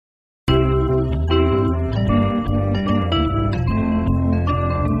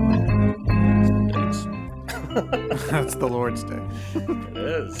That's the Lord's Day. It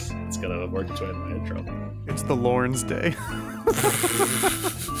is. It's gonna work its way in my intro. It's the Lorne's Day.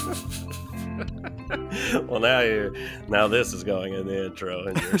 Well, now this is going in the intro,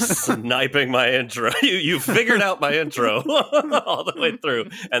 and you're sniping my intro. You figured out my intro all the way through,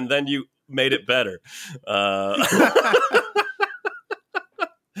 and then you made it better.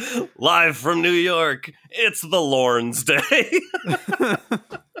 Live from New York, it's the Lorne's Day.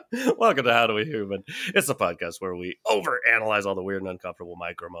 Welcome to How Do We Human? It's a podcast where we overanalyze all the weird and uncomfortable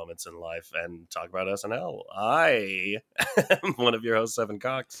micro moments in life and talk about SNL. I am one of your hosts, Evan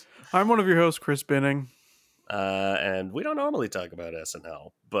Cox. I'm one of your hosts, Chris Binning. And we don't normally talk about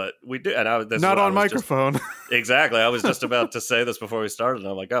SNL, but we do. And Not on microphone. Exactly. I was just about to say this before we started,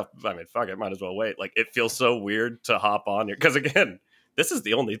 and I'm like, oh, I mean, fuck it, might as well wait. Like, it feels so weird to hop on here. Because, again, this is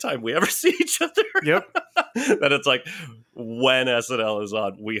the only time we ever see each other. Yep. That it's like, when SNL is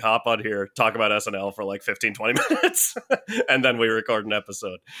on, we hop on here, talk about SNL for like 15, 20 minutes, and then we record an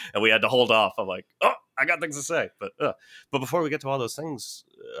episode. And we had to hold off. I'm like, oh, I got things to say. But before we get to all those things,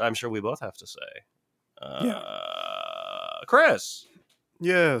 I'm sure we both have to say. Chris.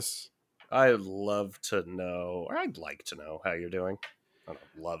 Yes. I'd love to know, or I'd like to know how you're doing. I don't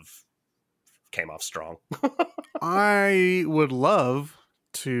know, love came off strong. I would love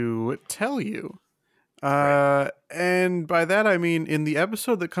to tell you. And by that, I mean, in the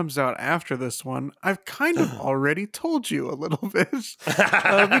episode that comes out after this one, I've kind of already told you a little bit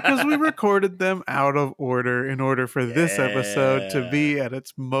because we recorded them out of order in order for this episode to be at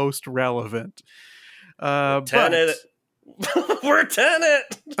its most relevant. We're Tenet.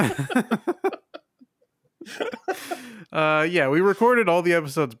 Yeah, we recorded all the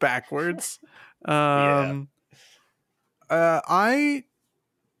episodes backwards. I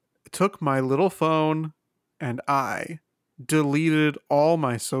took my little phone and I deleted all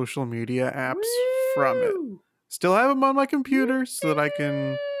my social media apps from it. Still have them on my computer so that I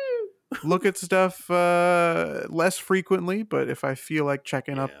can look at stuff less frequently, but if I feel like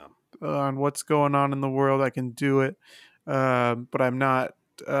checking up on what's going on in the world, I can do it. But I'm not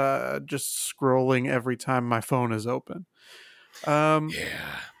just scrolling every time my phone is open.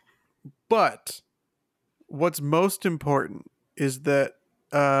 But what's most important is that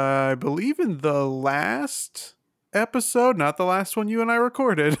I believe in the last episode, not the last one you and I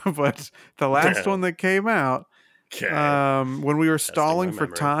recorded, but the last one that came out, when we were stalling for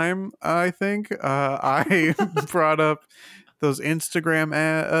time, I think, I brought up those Instagram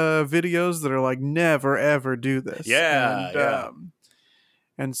videos that are like, never, ever do this.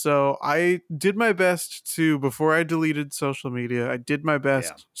 And so I did my best to, before I deleted social media, I did my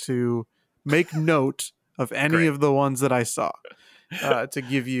best to make note of any of the ones that I saw to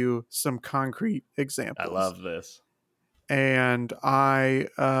give you some concrete examples. I love this. And I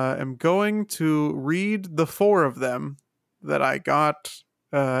am going to read the 4 of them that I got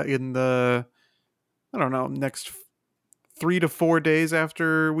in the, I don't know, next 3 to 4 days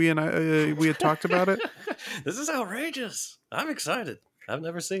after we had talked about it. This is outrageous. I'm excited. I've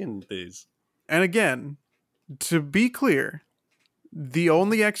never seen these. And again, to be clear, the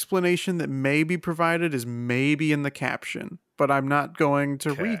only explanation that may be provided is maybe in the caption, but I'm not going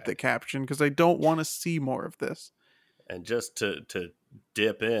to read the caption because I don't want to see more of this. And just to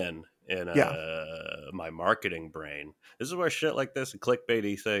dip in my marketing brain, this is where shit like this and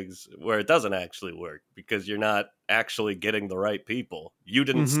clickbaity things, where it doesn't actually work because you're not actually getting the right people. You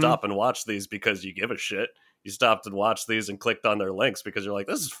didn't stop and watch these because you give a shit. You stopped and watched these and clicked on their links because you're like,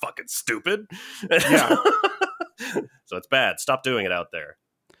 this is fucking stupid. Yeah. So it's bad. Stop doing it out there.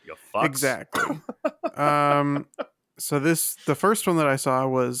 You fucks. Exactly. So the first one that I saw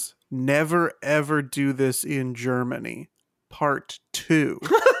was Never Ever Do This in Germany, Part 2.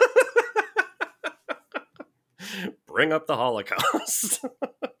 Bring up the Holocaust.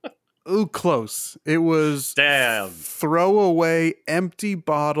 Ooh, close. It was throw away empty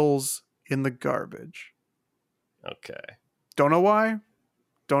bottles in the garbage. Okay. Don't know why.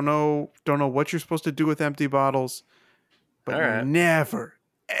 Don't know what you're supposed to do with empty bottles. But never,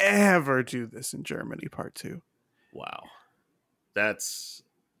 ever do this in Germany, Part 2. Wow. That's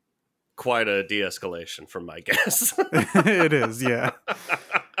quite a de-escalation from my guess. It is, yeah.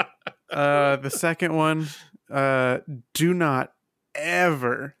 The second one, do not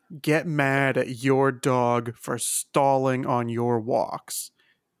ever get mad at your dog for stalling on your walks.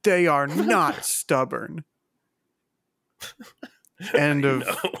 They are not stubborn. End of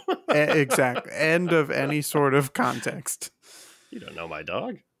exactly. End of any sort of context. You don't know my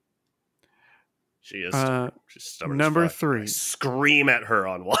dog. She is she's stubborn. Number 3. I scream at her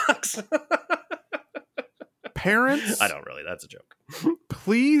on walks. Parents, I don't really. That's a joke.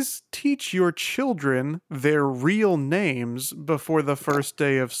 please teach your children their real names before the first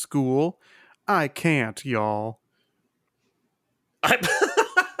day of school. I can't, y'all.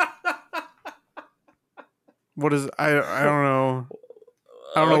 What is I don't know.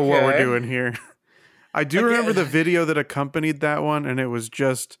 I don't know what we're doing here. I do remember the video that accompanied that one, and it was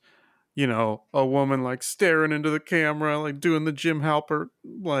just, a woman like staring into the camera, like doing the Jim Halpert,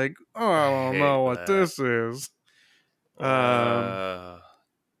 like, oh, I don't know what this is.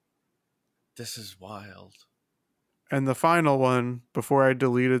 This is wild. And the final one, before I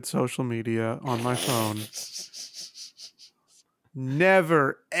deleted social media on my phone,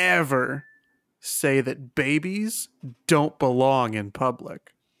 never, ever say that babies don't belong in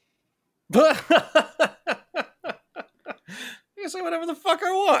public. You can say whatever the fuck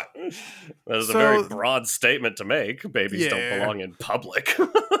I want. That is a very broad statement to make. Babies don't belong in public.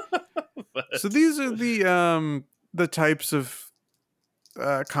 So these are the types of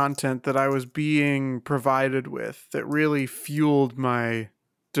content that I was being provided with that really fueled my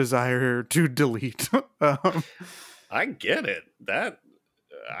desire to delete. I get it. That,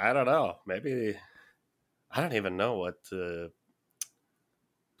 I don't know. Maybe, I don't even know what to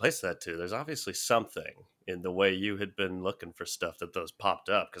place that to. There's obviously something in the way you had been looking for stuff that those popped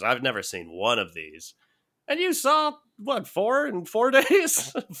up, because I've never seen one of these. And you saw, what, 4 in 4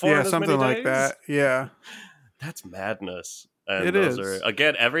 days? 4 yeah, something like that. Yeah. That's madness. And it those is. Are,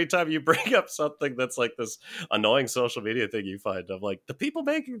 again, every time you bring up something that's like this annoying social media thing you find, I'm like, the people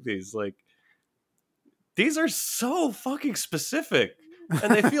making these, like, these are so fucking specific.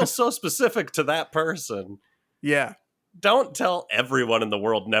 And they feel so specific to that person. Yeah. Don't tell everyone in the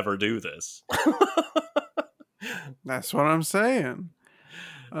world never do this. That's what I'm saying.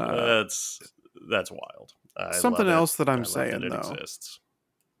 That's wild. Something else that I'm saying, that though, exists.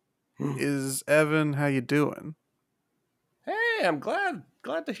 is, Evan, how you doing? Hey, I'm glad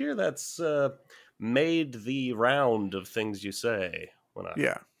to hear that's made the round of things you say when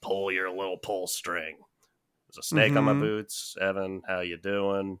I pull your little pull string. There's a snake on my boots. Evan, how you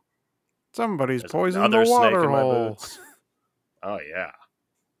doing? Somebody's poisoned the water hole. Oh, yeah.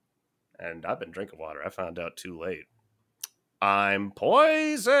 And I've been drinking water. I found out too late. I'm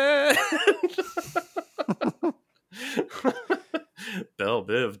poisoned. Bell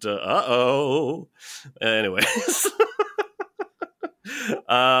bived. Uh-oh. Anyways.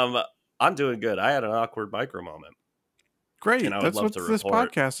 I'm doing good. I had an awkward micro moment. Great. That's what this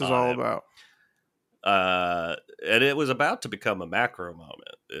podcast is all about. And it was about to become a macro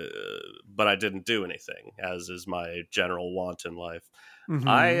moment, but I didn't do anything, as is my general want in life.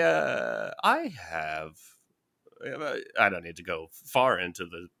 I don't need to go far into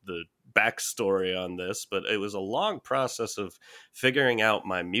the backstory on this, but it was a long process of figuring out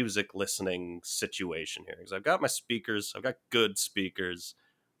my music listening situation here. Because I've got my speakers, I've got good speakers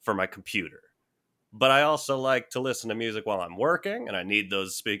for my computer. But I also like to listen to music while I'm working, and I need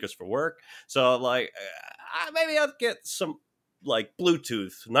those speakers for work. So, like, maybe I'll get some, like,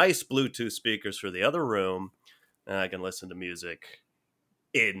 nice Bluetooth speakers for the other room, and I can listen to music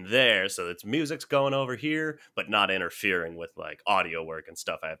in there. So it's music's going over here, but not interfering with, like, audio work and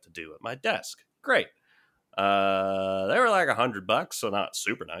stuff I have to do at my desk. Great. They were like $100, so not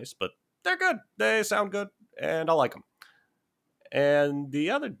super nice, but they're good. They sound good, and I like them. And the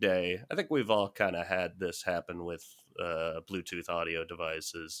other day, I think we've all kind of had this happen with Bluetooth audio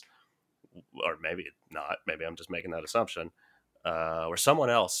devices, or maybe not. Maybe I'm just making that assumption, where someone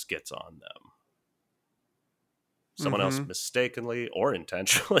else gets on them. Someone else mistakenly or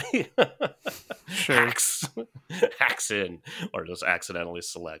intentionally hacks in, or just accidentally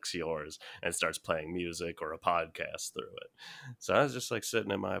selects yours and starts playing music or a podcast through it. So I was just like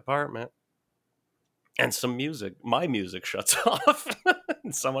sitting in my apartment, and my music shuts off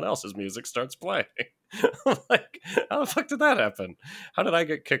and someone else's music starts playing. I'm like, how the fuck did that happen? How did I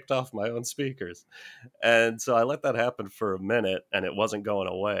get kicked off my own speakers? And so I let that happen for a minute, and it wasn't going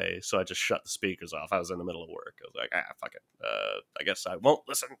away. So I just shut the speakers off. I was in the middle of work. I was like, fuck it. I guess I won't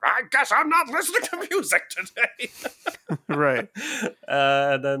listen. I guess I'm not listening to music today. Right.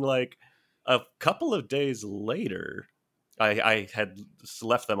 And then, like, a couple of days later, I had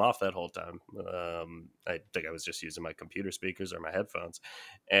left them off that whole time. I think I was just using my computer speakers or my headphones,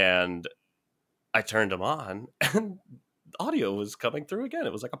 and I turned them on, and audio was coming through again.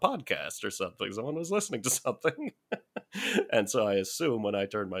 It was like a podcast or something. Someone was listening to something. And so I assume when I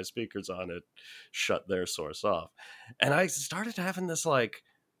turned my speakers on, it shut their source off. And I started having this like,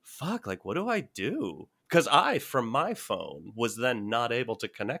 fuck, like, what do I do? Because I, from my phone, was then not able to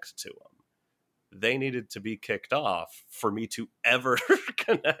connect to them. They needed to be kicked off for me to ever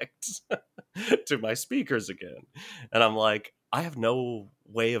connect. to my speakers again. And I'm like, I have no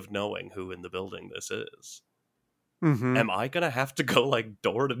way of knowing who in the building this is. Mm-hmm. Am I going to have to go like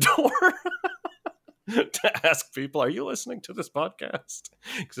door to door to ask people, are you listening to this podcast?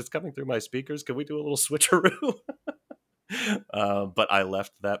 Because it's coming through my speakers. Can we do a little switcheroo? But I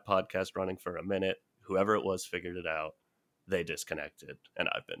left that podcast running for a minute. Whoever it was figured it out. They disconnected, and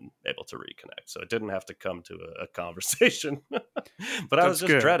I've been able to reconnect. So it didn't have to come to a conversation. But I was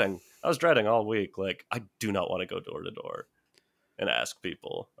just dreading. I was dreading all week. Like, I do not want to go door to door and ask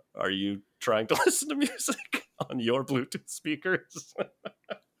people, are you trying to listen to music on your Bluetooth speakers?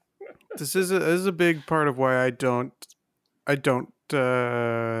 This is a big part of why I don't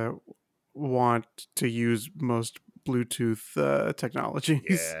want to use most Bluetooth technologies.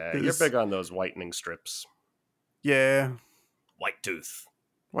 Yeah, you're big on those whitening strips. Yeah. White tooth.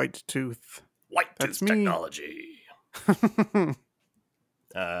 That's me. Technology. Did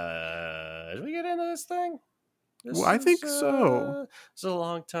we get into this thing? Well, I think so. It's a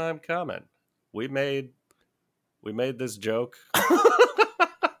long time coming. We made this joke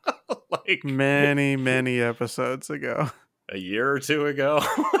like many episodes ago. A year or two ago.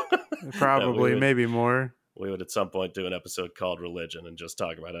 Probably, maybe more. We would at some point do an episode called Religion and just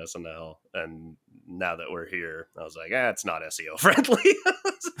talk about SNL. And now that we're here, I was like, it's not SEO friendly.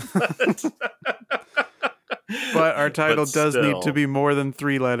 But our title does need to be more than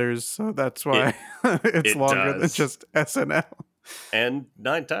 3 letters, so that's why it's longer than just SNL. And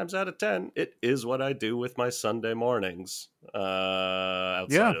 9 times out of 10, it is what I do with my Sunday mornings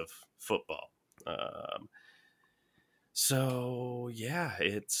outside of football. So yeah,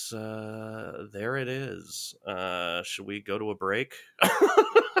 it's there it is. Should we go to a break?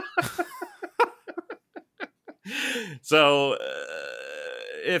 So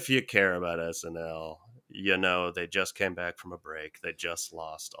if you care about SNL, you know they just came back from a break. They just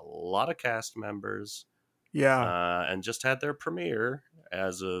lost a lot of cast members. Yeah. And just had their premiere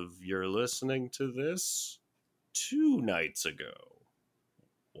as of you're listening to this 2 nights ago.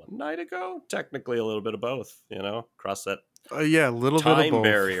 1 night ago? Technically a little bit of both, cross that a little time bit of both.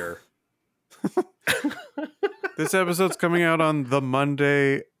 barrier. This episode's coming out on the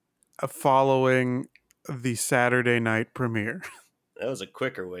Monday following the Saturday night premiere. That was a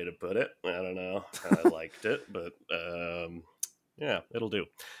quicker way to put it. I don't know. I liked it, but yeah, it'll do.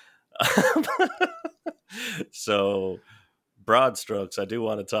 So, broad strokes, I do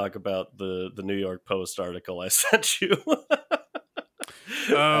want to talk about the New York Post article I sent you.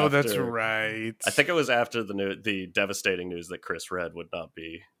 That's right. I think it was after the devastating news that Chris Redd would not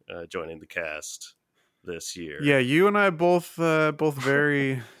be joining the cast this year. Yeah, you and I both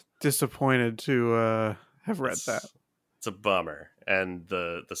very disappointed to have read that. It's a bummer. And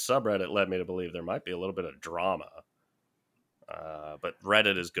the subreddit led me to believe there might be a little bit of drama. But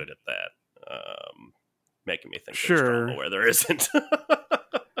Reddit is good at that. Making me think there's drama where there isn't.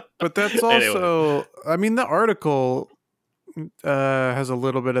 But that's also, anyway. I mean, the article has a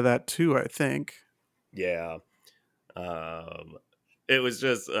little bit of that too, I think. Yeah. It was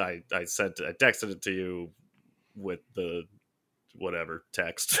just, I texted it to you with the whatever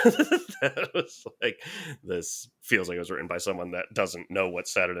text that was like, this feels like it was written by someone that doesn't know what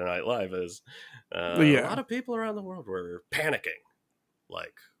Saturday Night Live is. A lot of people around the world were panicking.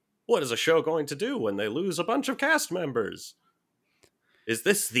 Like, what is a show going to do when they lose a bunch of cast members? Is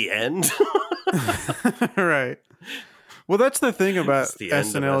this the end? Right. Well, that's the thing about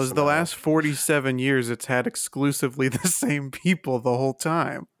SNL is the last 47 years it's had exclusively the same people the whole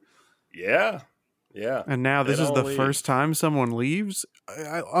time. Yeah. Yeah. And now this is the first time someone leaves?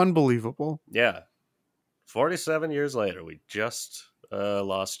 Unbelievable. Yeah. 47 years later, we just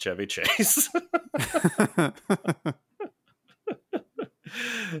lost Chevy Chase.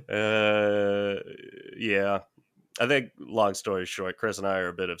 Yeah. I think, long story short, Chris and I are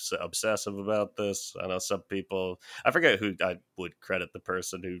a bit obsessive about this. I know some people, I forget who I would credit the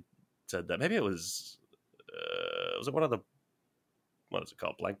person who said that. Maybe it was it one of the, what is it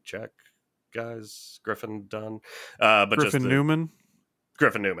called? Blank Check guys? Griffin Dunn? But Griffin Newman?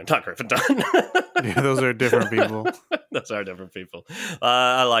 Griffin Newman, not Griffin Dunn. Yeah, those are different people. Those are different people.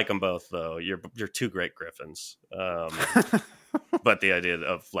 I like them both, though. You're 2 great Griffins. But the idea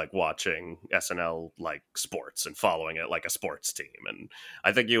of like watching SNL like sports and following it like a sports team, and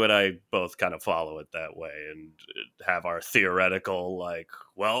I think you and I both kind of follow it that way and have our theoretical like,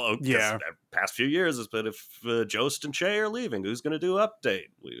 well, past few years has been if Jost and Shay are leaving, who's going to do update?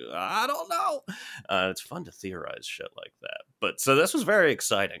 I don't know. It's fun to theorize shit like that. But so this was very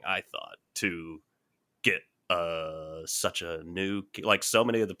exciting, I thought, to get such a new, like so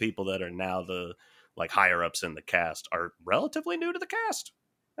many of the people that are now the like higher ups in the cast are relatively new to the cast,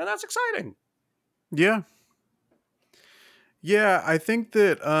 and that's exciting. Yeah. Yeah, I think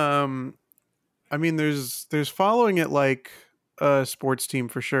that I mean there's following it like a sports team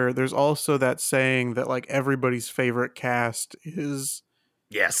for sure. There's also that saying that like everybody's favorite cast is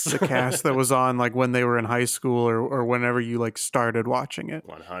Yes. the cast that was on like when they were in high school or whenever you like started watching it.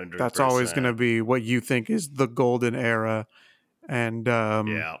 That's always going to 100%. be what you think is the golden era, and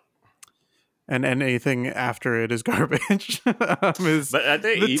Yeah. and anything after it is garbage. Is But I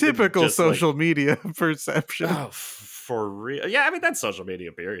think the even typical just like, social media perception. oh, for real. Yeah, I mean that's social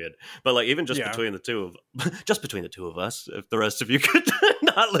media, period. But like even just Yeah. between the two of just between the two of us, if the rest of you could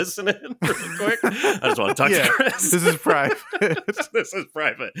not listen in real quick. I just want to talk Yeah, to Chris. this is private. This is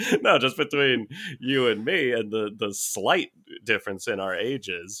private. No, just between you and me and the slight difference in our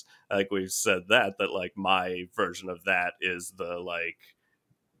ages. Like we've said that like my version of that is the like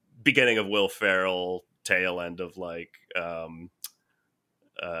beginning of Will Ferrell, tail end of like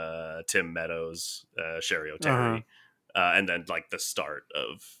Tim Meadows, Sherry Uh-huh. O'Terry, and then like the start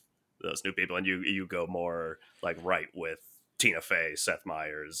of those new people, and you go more like right with Tina Fey, Seth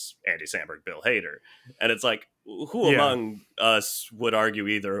Meyers, Andy Samberg, Bill Hader, and it's like who Yeah, among us would argue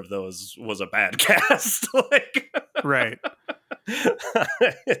either of those was a bad cast? Like, right.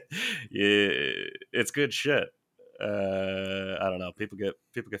 yeah, it's good shit. I don't know. People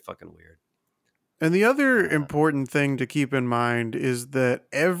get fucking weird. And the other Uh, important thing to keep in mind is that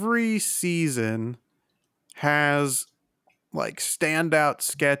every season has like standout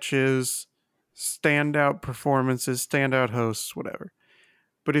sketches, standout performances, standout hosts, whatever.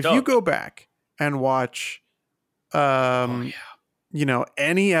 But if you oh, go back and watch oh um yeah,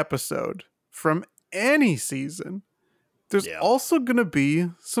 any episode from any season, there's yeah. also going to be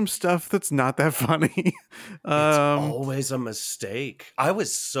some stuff that's not that funny. It's um always a mistake. I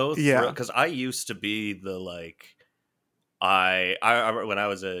was so thrilled yeah. because I used to be the like I remember when I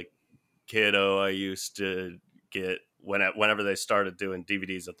was a kiddo, I used to get whenever they started doing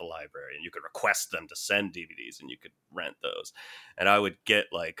DVDs at the library, and you could request them to send DVDs, and you could rent those, and I would get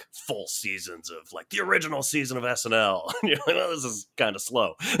like full seasons of like the original season of SNL. And you're like, oh, this is kind of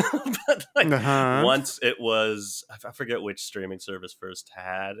slow, but like Uh-huh. once it was, I forget which streaming service first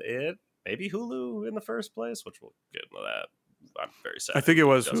had it. Maybe Hulu in the first place, which we'll get into that. I'm very sad I think it Hulu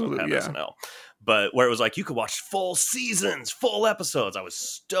was doesn't Hulu, have yeah. SNL, but where it was like you could watch full seasons, full episodes. I was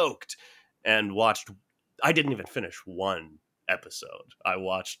stoked and watched. I didn't even finish one episode. I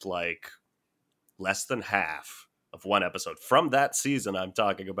watched like less than half of one episode from that season. I'm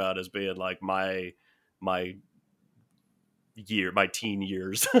talking about as being like my my teen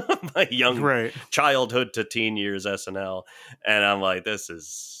years, my young Right. childhood to teen years SNL, and I'm like, this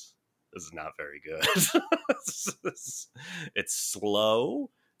is not very good. It's slow.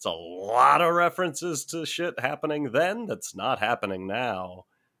 It's a lot of references to shit happening then that's not happening now,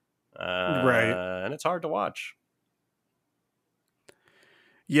 Right. and it's hard to watch.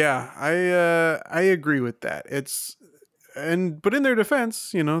 Yeah, I agree with that. But in their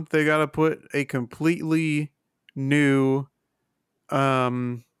defense, they got to put a completely new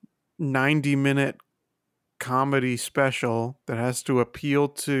 90-minute comedy special that has to appeal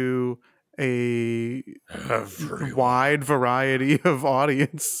to a Everyone. wide variety of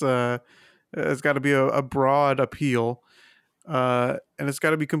audience. It's got to be a broad appeal, and it's got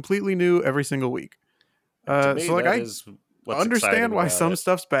to be completely new every single week. And to me, So like that I is what's exciting understand why about some it.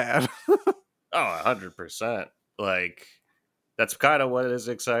 stuff's bad. Oh, 100%. Like that's kind of what is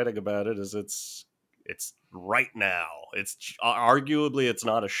exciting about it is it's right now. It's arguably it's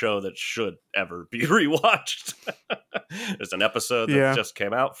not a show that should ever be rewatched. There's an episode that Yeah. just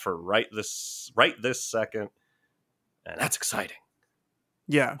came out for right this second, and that's exciting.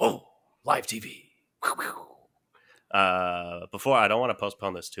 Yeah. Oh, live TV. Before I don't want to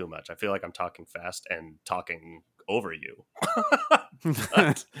postpone this too much. I feel like I'm talking fast and talking over you.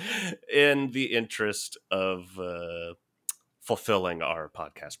 But in the interest of fulfilling our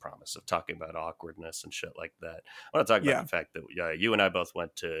podcast promise of talking about awkwardness and shit like that, I want to talk about Yeah. the fact that you and I both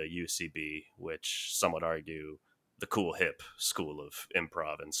went to UCB, which some would argue the cool hip school of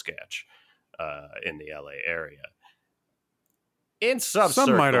improv and sketch in the LA area. In some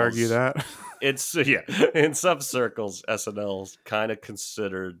might argue circles, that. it's in some circles, SNL's kind of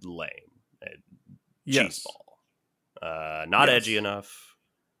considered lame, Yes. cheeseball, not Yes. edgy enough.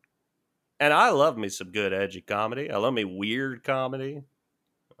 And I love me some good edgy comedy. I love me weird comedy.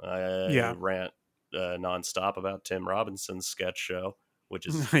 I rant nonstop about Tim Robinson's sketch show, which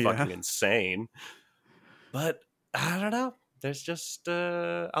is Yeah. fucking insane. But I don't know. There's just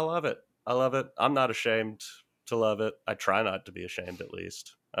I love it. I love it. I'm not ashamed to love it. I try not to be ashamed, at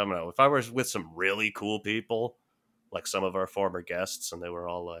least. I don't know. If I was with some really cool people, like some of our former guests, and they were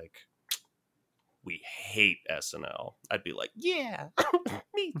all like, we hate SNL, I'd be like, yeah,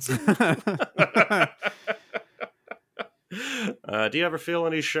 me too. Do you ever feel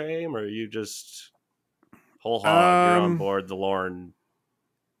any shame, or are you just whole hog? You're on board the Lorne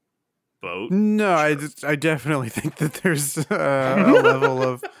boat? No, Sure. I definitely think that there's a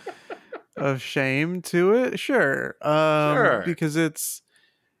level of shame to it. Sure. Sure. Because it's,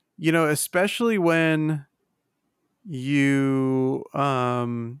 especially when you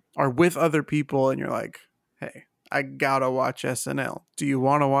are with other people and you're like, hey, I gotta watch SNL. Do you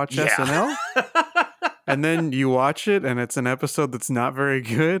want to watch SNL? And then you watch it and it's an episode that's not very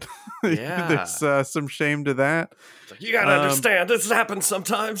good. Yeah. There's some shame to that. It's like, you gotta understand, this happens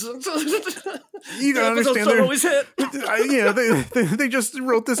sometimes. You gotta understand, don't always hit. They just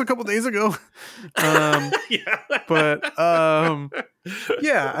wrote this a couple days ago.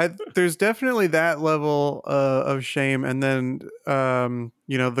 There's definitely that level of shame, and then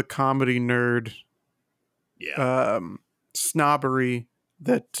the comedy nerd, snobbery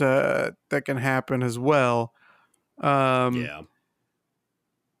that can happen as well.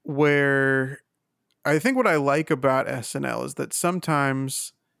 Where I think what I like about SNL is that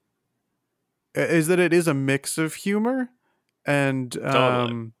sometimes it is a mix of humor,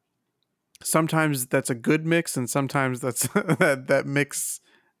 and sometimes that's a good mix, and sometimes that's that mix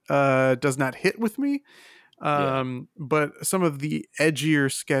does not hit with me. But some of the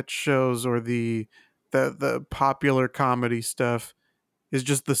edgier sketch shows or the popular comedy stuff is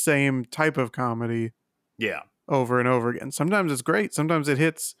just the same type of comedy over and over again. Sometimes it's great, sometimes it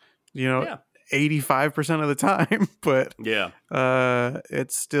hits 85% of the time, but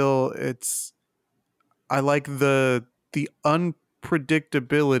it's I like the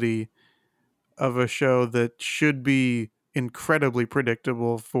unpredictability of a show that should be incredibly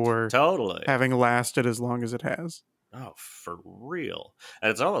predictable for having lasted as long as it has. Oh, for real.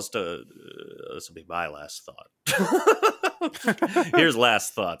 And it's almost this will be my last thought. Here's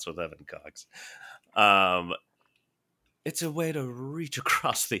last thoughts with Evan Cox. It's a way to reach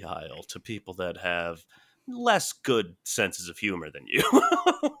across the aisle to people that have less good senses of humor than you.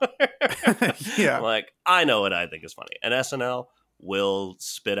 Like, I know what I think is funny. And SNL will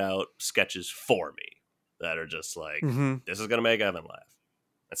spit out sketches for me that are just like, this is going to make Evan laugh.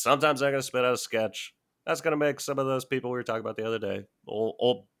 And sometimes they're going to spit out a sketch that's going to make some of those people we were talking about the other day,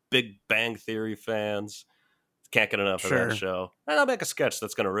 old Big Bang Theory fans, can't get enough of that show. And I'll make a sketch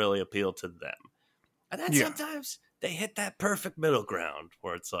that's going to really appeal to them. And then sometimes they hit that perfect middle ground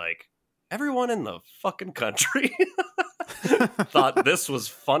where it's like, everyone in the fucking country thought this was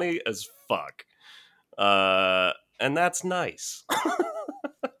funny as fuck. And that's nice.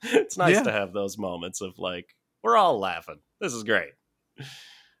 It's nice to have those moments of like, we're all laughing. This is great.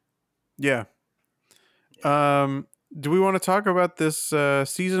 Yeah. Do we want to talk about this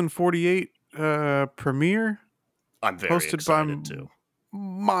season 48 premiere? I'm very excited too.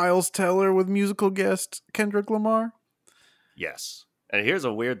 Miles Teller with musical guest Kendrick Lamar. Yes. And here's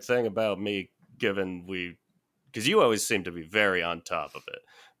a weird thing about me, because you always seem to be very on top of it,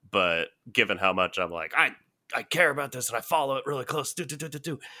 but given how much I'm like, I care about this and I follow it really close.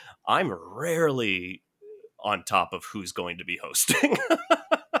 I'm rarely on top of who's going to be hosting.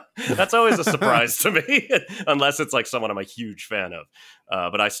 That's always a surprise to me, unless it's like someone I'm a huge fan of.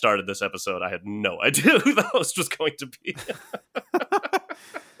 But I started this episode, I had no idea who the host was going to be.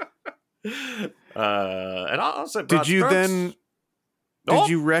 And I'll say, did you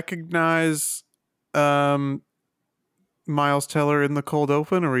recognize Miles Teller in the cold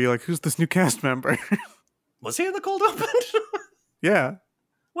open, or were you like, who's this new cast member? Was he in the cold open? Yeah.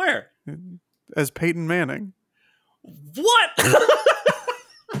 Where? As Peyton Manning. What?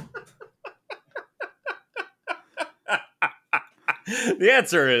 The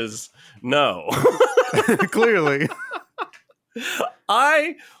answer is no. Clearly.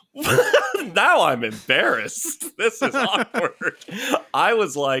 Now I'm embarrassed. This is awkward. I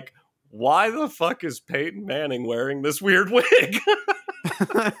was like, why the fuck is Peyton Manning wearing this weird wig?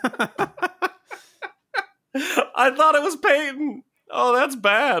 I thought it was Peyton. Oh, that's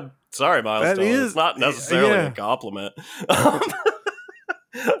bad. Sorry, Miles Teller. It's not necessarily a compliment.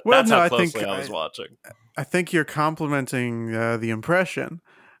 That's how closely I was watching. I think you're complimenting the impression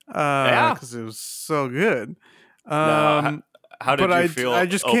because it was so good. How did you feel? I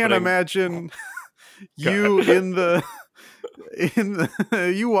just can't imagine you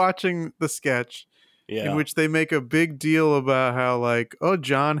you watching the sketch in which they make a big deal about how like, oh,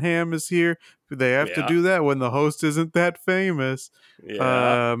 John Hamm is here. They have to do that when the host isn't that famous.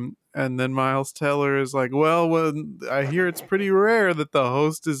 And then Miles Teller is like, well, when I hear it's pretty rare that the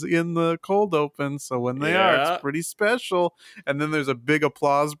host is in the cold open, so when they are, it's pretty special. And then there's a big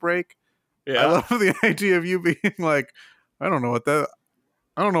applause break. I love the idea of you being like, I don't know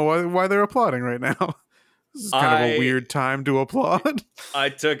why they're applauding right now. This is kind of a weird time to applaud. I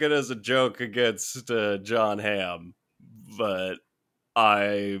took it as a joke against John Hamm, but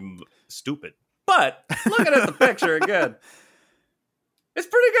I'm stupid. But looking at the picture again, it's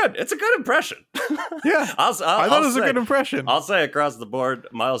pretty good. It's a good impression. Yeah, I thought it was a good impression. I'll say across the board,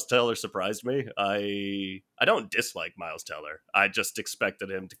 Miles Teller surprised me. I don't dislike Miles Teller. I just expected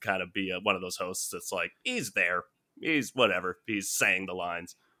him to kind of be one of those hosts that's like, he's there. He's whatever. He's saying the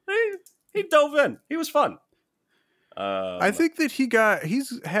lines. He dove in. He was fun. I think that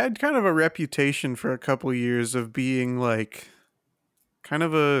he's had kind of a reputation for a couple of years of being like kind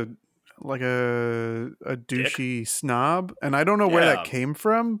of a douchey dick snob, and I don't know where that came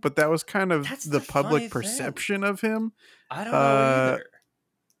from, but that was kind of the public perception of him. I don't know either.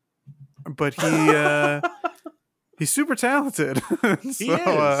 But he's super talented. He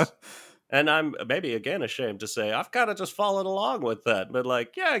is. And I'm maybe again ashamed to say I've kind of just followed along with that, but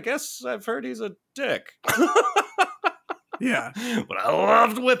like, yeah, I guess I've heard he's a dick. Yeah, but I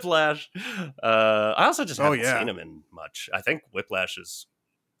loved Whiplash. I also just haven't seen him in much. I think Whiplash is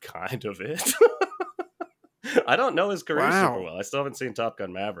kind of it. I don't know his career super well. I still haven't seen Top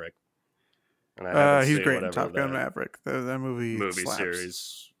Gun Maverick. And he's great in Top Gun Maverick. That movie slaps.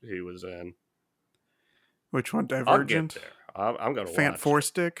 Series he was in. Which one? Divergent? I'll get there. I'm going to watch. Four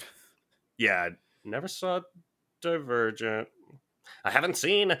Stick? Yeah, I never saw Divergent. I haven't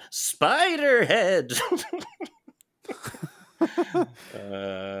seen Spiderhead.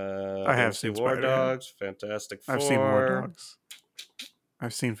 I have seen War Dogs, Fantastic Four. I've seen War Dogs.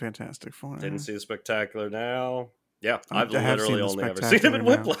 I've seen Fantastic Four. Didn't see Spectacular Now. Yeah, I've literally only ever seen him in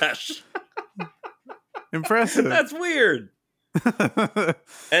Whiplash. Impressive. That's weird.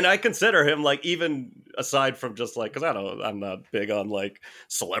 And I consider him like, even aside from just like, because I'm not big on like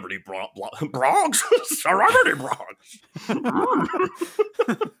celebrity Bronx, celebrity Bronx.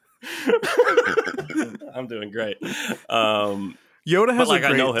 I'm doing great. Yoda has like, a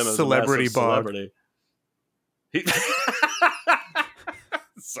great celebrity bog.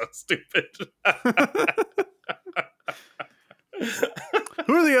 So stupid.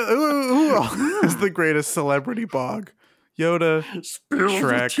 Who is the greatest celebrity bog? Yoda,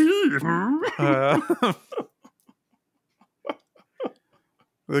 Shrek,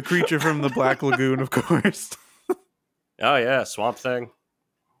 the creature from the Black Lagoon, of course. Oh yeah, Swamp Thing.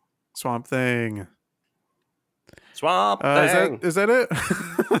 Swamp Thing. Is that it?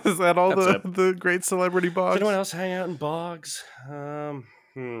 Is that all the great celebrity bogs? Does anyone else hang out in bogs?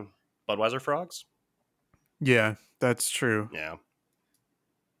 Budweiser frogs? Yeah, that's true. Yeah.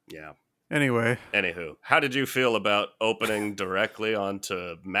 Anywho, how did you feel about opening directly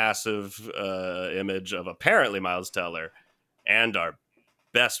onto massive image of apparently Miles Teller and our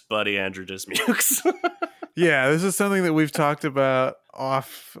best buddy Andrew Dismukes? Yeah, this is something that we've talked about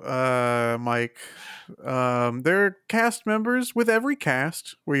off mic. There are cast members with every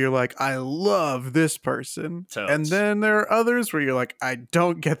cast where you're like, I love this person. Totes. And then there are others where you're like, I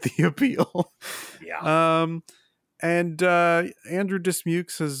don't get the appeal. Yeah. And Andrew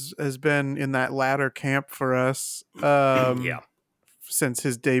Dismukes has been in that latter camp for us since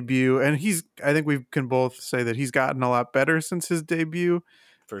his debut. And I think we can both say that he's gotten a lot better since his debut.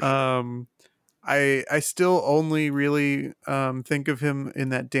 For sure. I still only really think of him in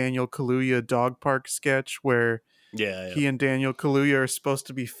that Daniel Kaluuya dog park sketch where he and Daniel Kaluuya are supposed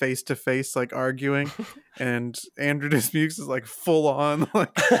to be face to face, like arguing, and Andrew Dismukes is like full on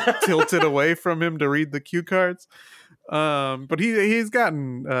like tilted away from him to read the cue cards. But he's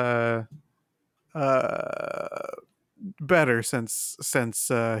gotten better since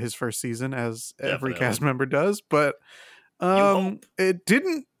his first season, as every cast member does. But it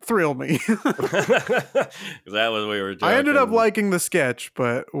didn't thrill me. That was what we were joking. I ended up liking the sketch,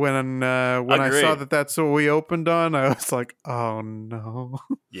 but when I saw that that's what we opened on, I was like, oh no.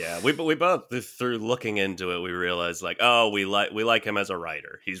 Yeah, we both, through looking into it, we realized like, oh, we like him as a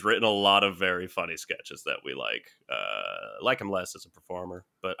writer. He's written a lot of very funny sketches that we like him less as a performer,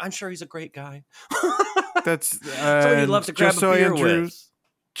 but I'm sure he's a great guy. That's somebody you'd love to grab a beer with.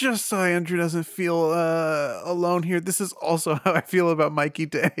 Just so Andrew doesn't feel alone here, this is also how I feel about Mikey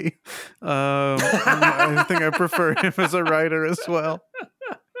Day. I think I prefer him as a writer as well.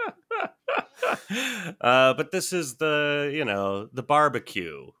 But this is the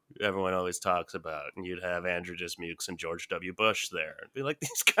barbecue everyone always talks about, and you'd have Andrew Dismukes and George W. Bush there. It'd be like,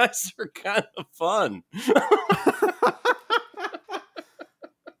 these guys are kind of fun.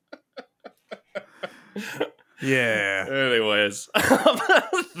 Yeah. Anyways,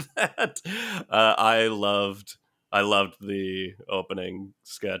 I loved I loved the opening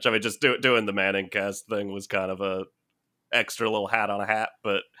sketch. I mean, just doing the Manning cast thing was kind of a extra little hat on a hat,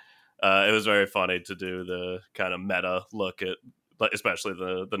 but it was very funny to do the kind of meta look at, especially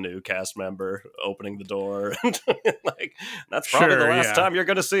the new cast member opening the door. And like, that's probably the last time you're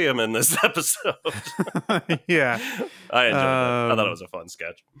going to see him in this episode. Yeah. I enjoyed that. I thought it was a fun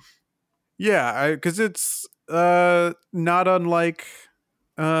sketch. Yeah, because it's not unlike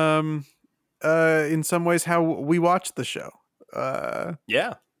in some ways how we watch the show.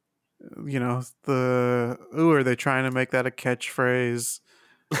 Yeah. You know, are they trying to make that a catchphrase?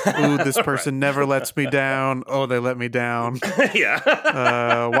 Ooh, this person never lets me down. Oh, they let me down.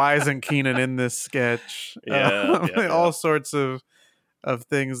 Yeah. Why isn't Keenan in this sketch? All sorts of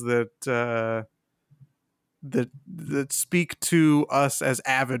things that that speak to us as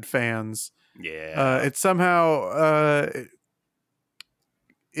avid fans. Yeah. It somehow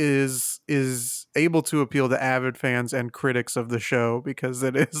is able to appeal to avid fans and critics of the show, because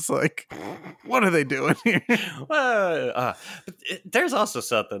it is like, what are they doing here? But there's also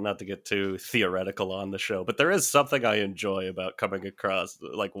something, not to get too theoretical on the show, but there is something I enjoy about coming across,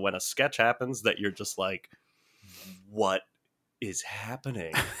 like when a sketch happens that you're just like, what is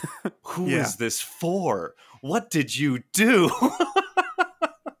happening? Who is this for? What did you do?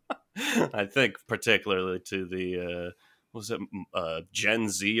 I think particularly to the was it Gen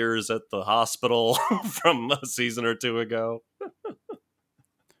Zers at the hospital from a season or two ago.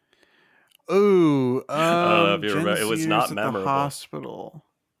 Ooh, I don't know if you remember. It was not memorable. The hospital.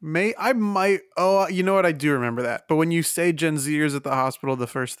 I might. Oh, you know what? I do remember that. But when you say Gen Zers at the hospital, the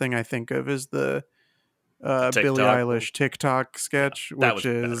first thing I think of is the Billie Eilish TikTok sketch, which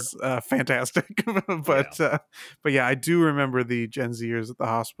is fantastic. But yeah, I do remember the Gen Zers at the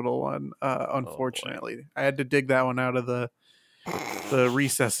hospital one. Unfortunately, I had to dig that one out of the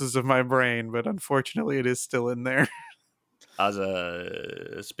recesses of my brain, but unfortunately, it is still in there.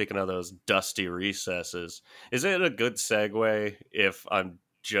 Speaking of those dusty recesses, is it a good segue if I'm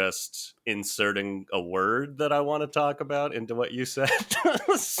just inserting a word that I want to talk about into what you said?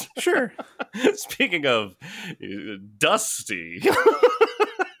 Sure. Speaking of dusty,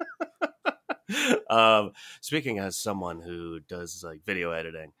 speaking as someone who does like video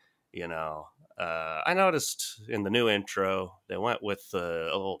editing, you know, I noticed in the new intro they went with a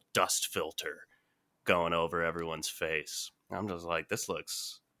little dust filter going over everyone's face. I'm just like,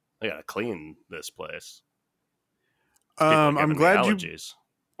 I gotta clean this place. I'm glad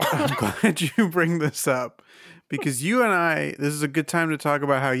you bring this up, because you and I, this is a good time to talk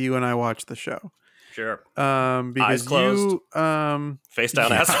about how you and I watch the show. Sure. Because eyes closed, face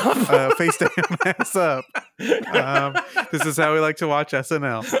down, ass up. Face down, ass up. This is how we like to watch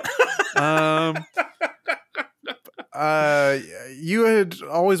SNL. You had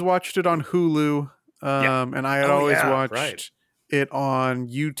always watched it on Hulu, and I had always watched it on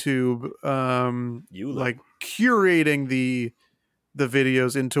YouTube. Like curating the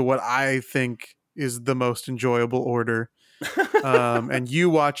videos into what I think is the most enjoyable order. And you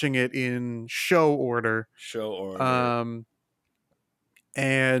watching it in show order.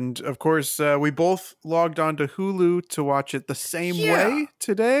 And of course, we both logged on to Hulu to watch it the same way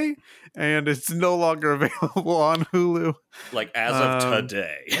today, and it's no longer available on Hulu. Like as of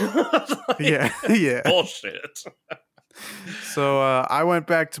today. Yeah. Bullshit. So I went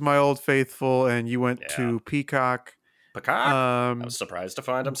back to my old faithful, and you went to Peacock. I was surprised to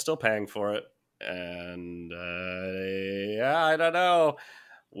find I'm still paying for it. And I don't know.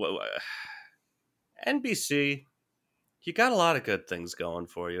 NBC, you got a lot of good things going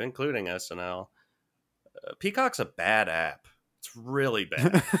for you, including SNL. Peacock's a bad app. It's really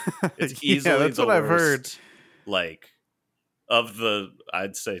bad. It's easily that's the what worst, I've heard. Like, of the,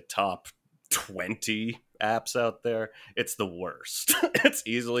 I'd say, top 20 apps out there, it's the worst. It's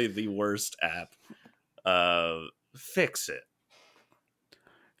easily the worst app. Fix it.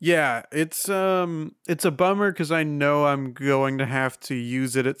 Yeah, it's a bummer, because I know I'm going to have to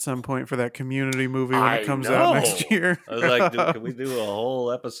use it at some point for that Community movie when it comes out next year. I was like, can we do a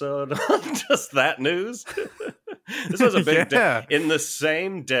whole episode on just that news? This was a big day. In the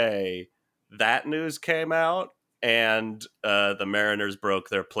same day that news came out and the Mariners broke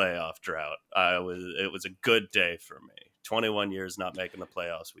their playoff drought, it was a good day for me. 21 years not making the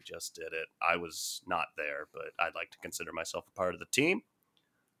playoffs. We just did it. I was not there, but I'd like to consider myself a part of the team.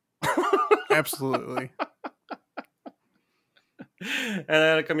 Absolutely. And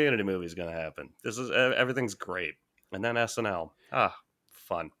then a Community movie is going to happen. Everything's great. And then SNL.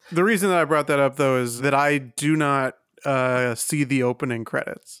 Fun. The reason that I brought that up, though, is that I do not see the opening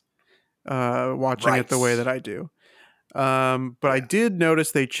credits watching it the way that I do. But I did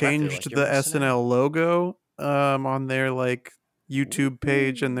notice they changed the SNL logo on their like YouTube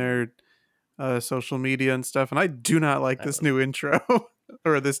page and their social media and stuff, and I do not like this new intro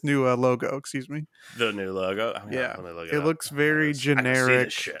or this new logo. Excuse me. The new logo. Oh, Yeah, let me look it up. looks very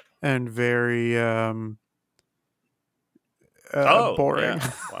generic and very boring.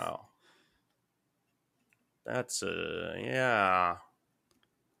 Yeah. Wow. That's yeah.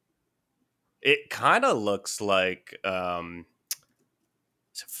 It kind of looks like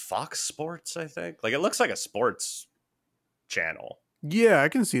is it Fox Sports, I think. Like it looks like a sports channel. Yeah, I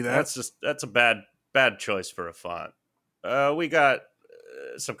can see that. That's a bad choice for a font. We got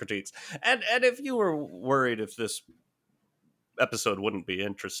some critiques. And if you were worried if this episode wouldn't be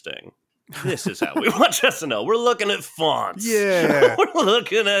interesting, this is how we watch SNL. We're looking at fonts. Yeah. We're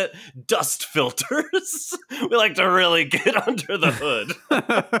looking at dust filters. We like to really get under the hood.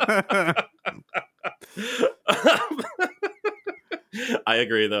 I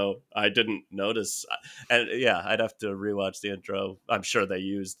agree, though. I didn't notice. And yeah, I'd have to rewatch the intro. I'm sure they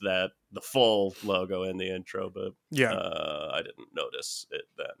used the full logo in the intro, but yeah, I didn't notice it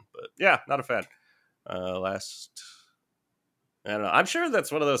then. But yeah, not a fan. I don't know. I'm sure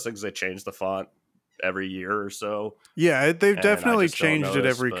that's one of those things they change the font every year or so. Yeah, they've definitely changed it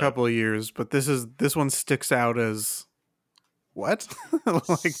every couple of years, but this one sticks out as what?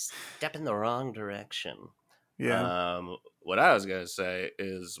 Like step in the wrong direction. Yeah. What I was gonna say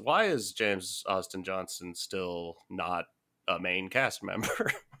is, why is James Austin Johnson still not a main cast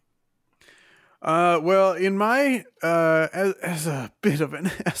member? Well, in my as a bit of an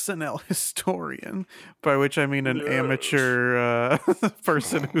SNL historian, by which I mean an amateur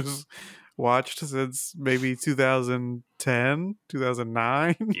person who's watched since maybe 2010,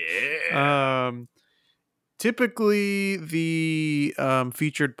 2009. Yeah. Typically the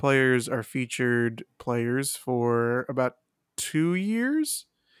featured players are featured players for about 2 years,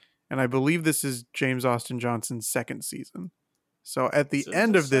 and I believe this is James Austin Johnson's second season. So at the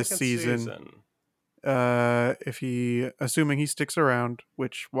end of this season, if he, assuming he sticks around,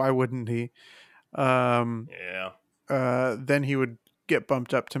 which why wouldn't he? Then he would get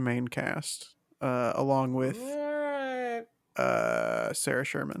bumped up to main cast, along with Sarah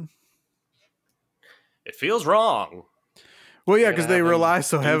Sherman. It feels wrong. Well, yeah, because they rely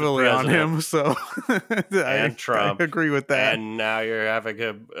so heavily on him. So and Trump, I agree with that. And now you're having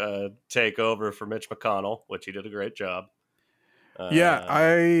him take over for Mitch McConnell, which he did a great job. Yeah,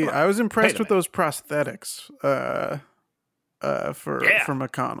 I was impressed with those prosthetics for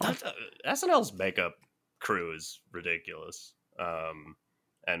McConnell. SNL's makeup crew is ridiculous.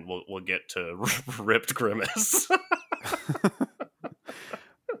 And we'll get to Ripped Grimace.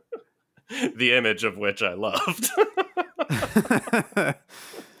 The image of which I loved.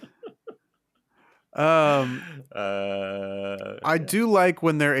 I do like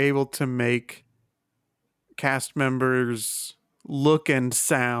when they're able to make cast members look and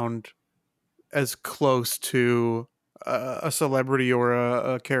sound as close to a celebrity or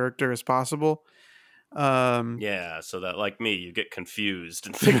a character as possible. Yeah, so that, like me, you get confused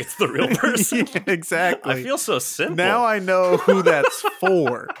and think it's the real person. Yeah, exactly. I feel so simple. Now I know who that's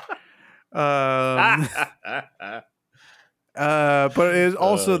for. But it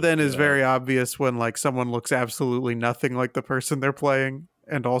also is very obvious when like someone looks absolutely nothing like the person they're playing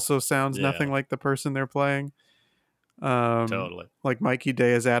and also sounds nothing like the person they're playing. Totally. Like Mikey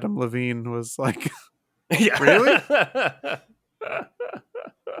Day as Adam Levine was like, yeah. Really?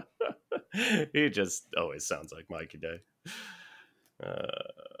 He just always sounds like Mikey Day.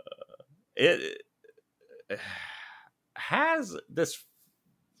 It has this,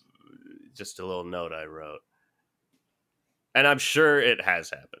 just a little note I wrote, and I'm sure it has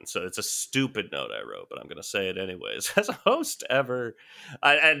happened, so it's a stupid note I wrote, but I'm going to say it anyways. Has a host ever,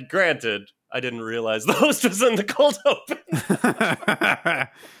 and granted, I didn't realize the host was in the cold open.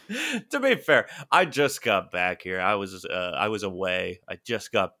 To be fair, I just got back here. I was away. I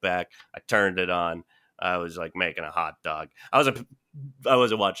just got back. I turned it on. I was like making a hot dog. I wasn't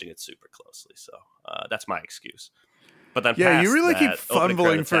watching it super closely, so that's my excuse. But then you really keep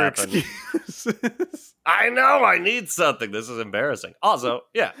fumbling for excuses. I know, I need something. This is embarrassing. Also,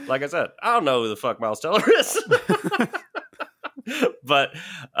 yeah, like I said, I don't know who the fuck Miles Teller is. But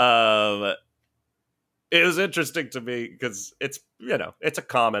it was interesting to me because it's a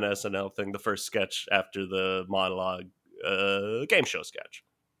common SNL thing. The first sketch after the monologue, game show sketch.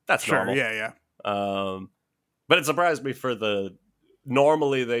 That's normal. Yeah. But it surprised me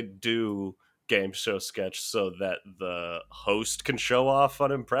normally they do game show sketch so that the host can show off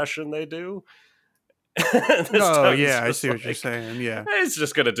an impression they do. I see what you're saying. Yeah, he's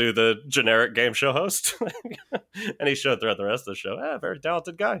just gonna do the generic game show host. And he showed throughout the rest of the show, very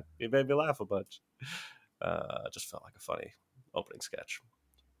talented guy. He made me laugh a bunch. Just felt like a funny opening sketch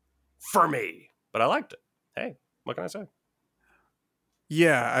for me, but I liked it. Hey, what can I say?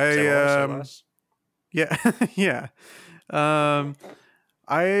 Yeah, Say more, say less. yeah, yeah.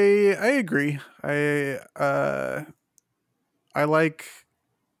 I agree. I like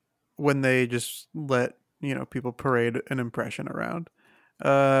when they just let people parade an impression around,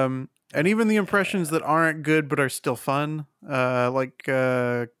 and even the impressions that aren't good but are still fun, like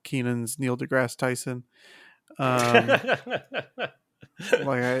Keenan's Neil deGrasse Tyson.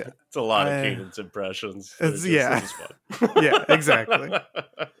 Like It's a lot of I Keenan's impressions. it's This yeah, is fun. yeah, exactly.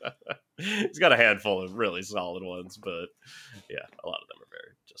 He's got a handful of really solid ones, but yeah, a lot of them are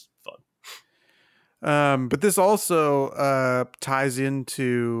very just fun. But this also ties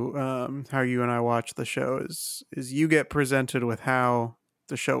into how you and I watch the show. Is you get presented with how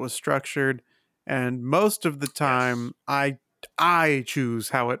the show was structured, and most of the time, Yes. I choose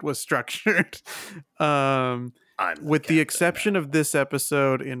how it was structured. I'm With the exception now. of this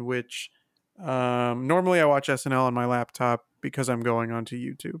episode, in which normally I watch SNL on my laptop because I'm going onto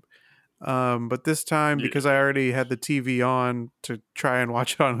YouTube. But this time, because I already had the TV on to try and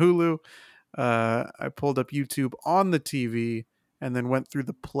watch it on Hulu, I pulled up YouTube on the TV and then went through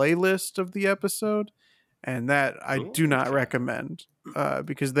the playlist of the episode, and that I do not recommend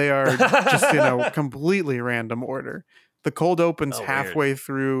because they are just in a completely random order. The cold opens halfway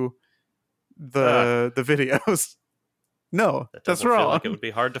through the videos. No, That that's doesn't wrong. feel like it would be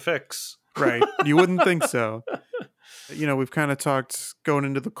hard to fix. Right. You wouldn't think so. We've kind of talked going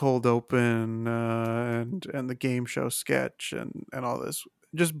into the cold open and the game show sketch and all this.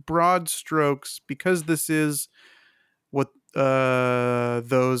 Just broad strokes, because this is what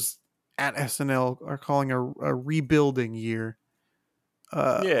those at SNL are calling a rebuilding year.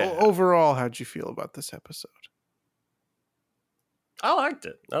 Overall, how'd you feel about this episode? I liked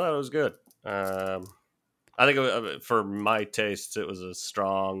it. I thought it was good. I think for my tastes, it was a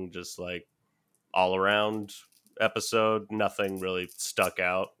strong, just like all around episode. Nothing really stuck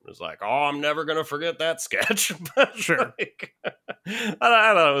out. It was like, oh, I'm never gonna forget that sketch. But sure. I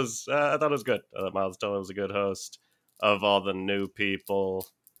thought it was good. I thought Miles Teller was a good host. Of all the new people,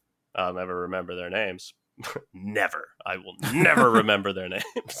 I'll never remember their names. Never. I will never remember their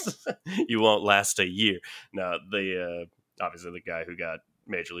names. You won't last a year. No, obviously the guy who got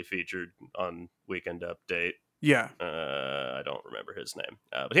majorly featured on Weekend Update. Yeah. I don't remember his name,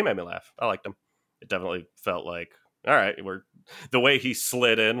 but he made me laugh. I liked him. It definitely felt like, all right, the way he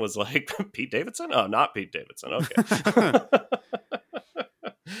slid in was like Pete Davidson. Oh, not Pete Davidson. Okay.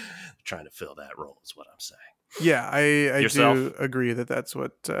 Trying to fill that role is what I'm saying. Yeah, I do agree that that's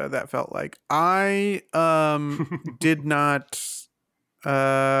what that felt like. I did not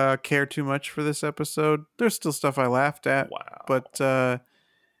care too much for this episode. There's still stuff I laughed at. Wow. But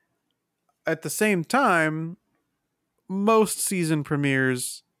at the same time, most season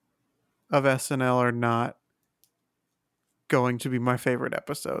premieres of SNL are not going to be my favorite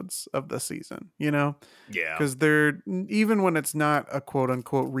episodes of the season, Yeah. Because they're, even when it's not a quote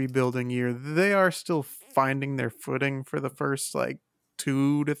unquote rebuilding year, they are still finding their footing for the first like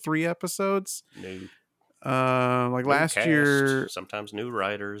 2 to 3 episodes. New last cast, year, sometimes new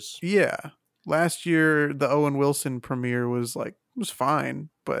writers. Yeah. Last year the Owen Wilson premiere was fine,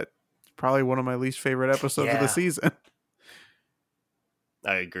 but probably one of my least favorite episodes of the season.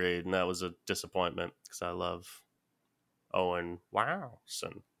 I agreed, and that was a disappointment because I love Owen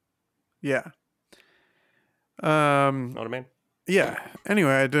Wilson. Yeah. Know what I mean? Yeah.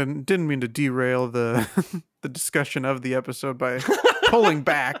 Anyway, I didn't mean to derail the the discussion of the episode by pulling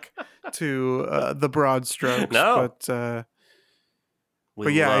back to the broad strokes. No. But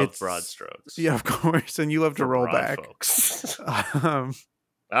we love broad strokes. Yeah, of course. And you love to roll back. Folks. Oh,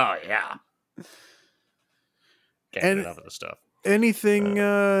 yeah. Can't get enough of the stuff. Anything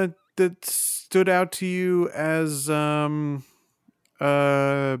that stood out to you as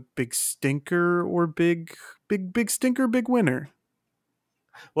big stinker or big stinker, big winner?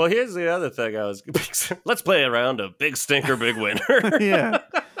 Well, here's the other thing. Let's play around a big stinker, big winner. Yeah.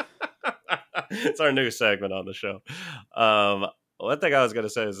 It's our new segment on the show. One thing I was going to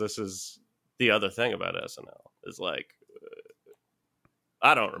say is this is the other thing about SNL is like,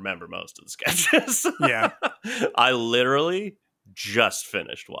 I don't remember most of the sketches. Yeah. I literally just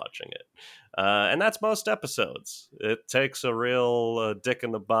finished watching it. And that's most episodes. It takes a real dick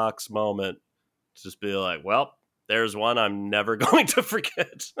in the box moment to just be like, well, there's one I'm never going to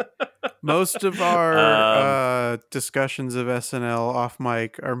forget. Most of our discussions of SNL off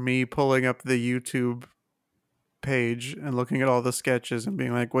mic are me pulling up the YouTube page and looking at all the sketches and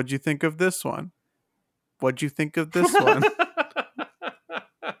being like, what'd you think of this one? What'd you think of this one?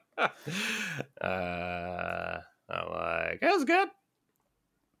 I'm like, it was good.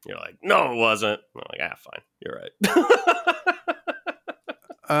 You're like, no, it wasn't. I'm like, fine. You're right.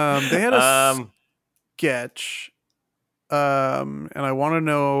 They had a sketch, and I want to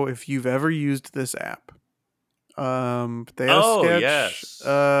know if you've ever used this app. They had a sketch, yes.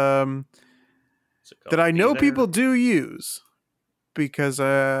 that I know people do use, because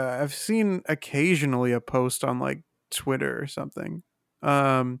I've seen occasionally a post on like Twitter or something. But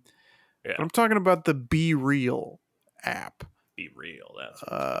I'm talking about the Be Real app. Be Real. That's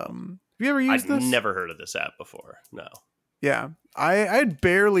have you ever used this? I've never heard of this app before. No. Yeah, I'd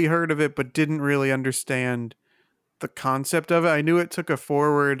barely heard of it, but didn't really understand the concept of it. I knew it took a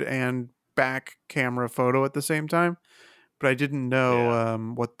forward and back camera photo at the same time, but I didn't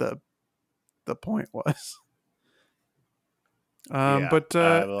know what the point was. But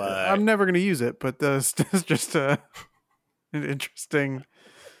I'm never going to use it. But this is just an interesting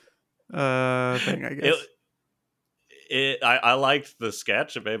thing, I guess. I liked the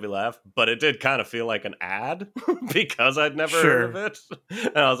sketch. It made me laugh, but it did kind of feel like an ad because I'd never heard of it.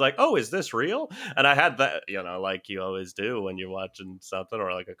 And I was like, oh, is this real? And I had that, like you always do when you're watching something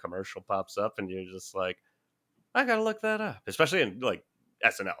or like a commercial pops up and you're just like, I got to look that up, especially in like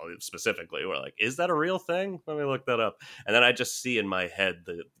SNL specifically. We're like, is that a real thing? Let me look that up. And then I just see in my head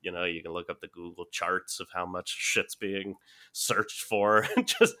that, you can look up the Google charts of how much shit's being searched for and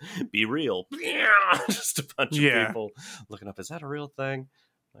just Be Real. Just a bunch of people looking up, is that a real thing?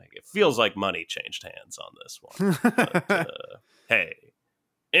 Like, it feels like money changed hands on this one. But, hey,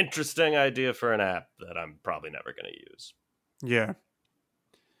 interesting idea for an app that I'm probably never going to use. Yeah.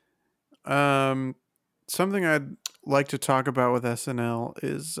 Something I'd like to talk about with SNL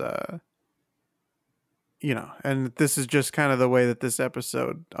is, and this is just kind of the way that this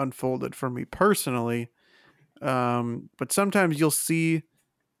episode unfolded for me personally. But sometimes you'll see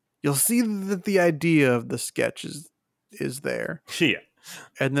that the idea of the sketch is there. Yeah.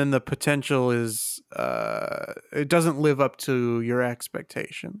 And then the potential is, it doesn't live up to your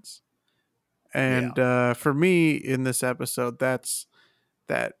expectations. And for me in this episode, that's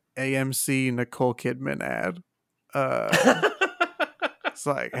that AMC Nicole Kidman ad. It's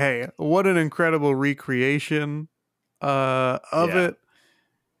like, hey, what an incredible recreation of it.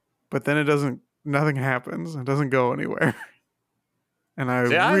 But then nothing happens. It doesn't go anywhere. And I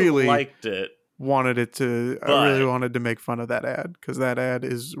really liked it. I really wanted to make fun of that ad because that ad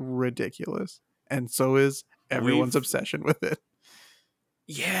is ridiculous. And so is everyone's obsession with it.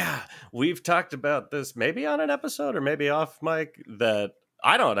 Yeah, we've talked about this maybe on an episode or maybe off mic that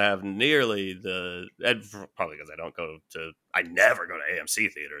I don't have nearly and probably because I never go to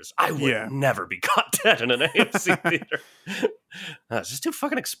AMC theaters. I would never be caught dead in an AMC theater. It's just too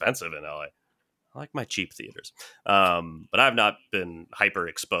fucking expensive in LA. I like my cheap theaters. But I've not been hyper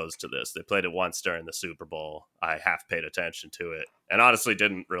exposed to this. They played it once during the Super Bowl. I half paid attention to it and honestly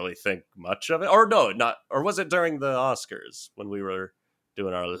didn't really think much of it. Or was it during the Oscars when we were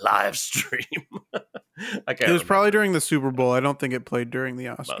doing our live stream? I can't. It was probably during the Super Bowl. I don't think it played during the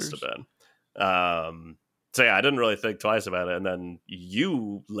Oscars. Must have been. So yeah, I didn't really think twice about it. And then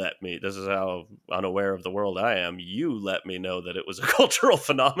you let me, this is how unaware of the world I am, you let me know that it was a cultural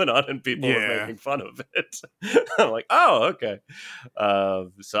phenomenon and people were making fun of it. I'm like, oh, okay.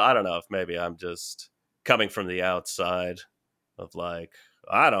 So I don't know if maybe I'm just coming from the outside of like,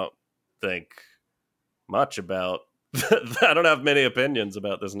 I don't think much about I don't have many opinions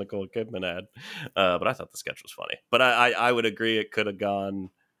about this Nicole Kidman ad, but I thought the sketch was funny. But I would agree it could have gone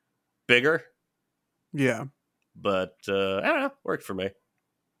bigger. Yeah. But I don't know. Worked for me.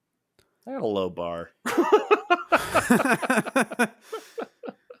 I got a low bar.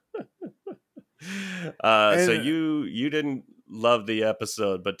 So you didn't love the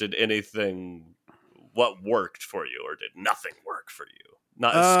episode, but did anything, what worked for you, or did nothing work for you?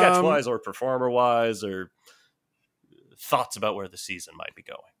 Not sketch-wise or performer-wise, or thoughts about where the season might be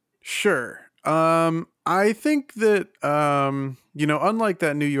going? Sure. I think that, unlike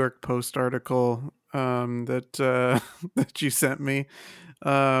that New York Post article that you sent me,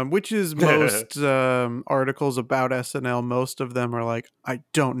 which is most articles about SNL, most of them are like, I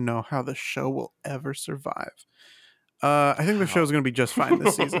don't know how the show will ever survive. I think the show's going to be just fine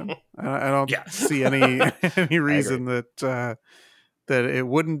this season. I don't see any reason that it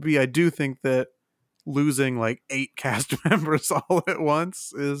wouldn't be. I do think that losing like 8 cast members all at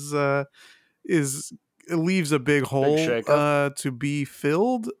once it leaves a big hole to be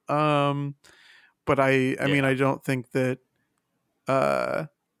filled. But I mean, I don't think that like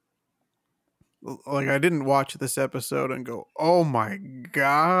I didn't watch this episode and go, oh my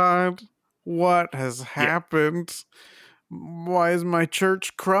God, what has happened? why is my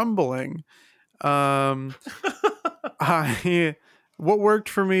church crumbling? Um, what worked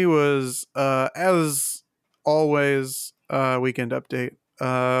for me was as always, Weekend Update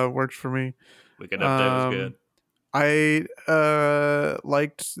worked for me. Weekend Update was good. I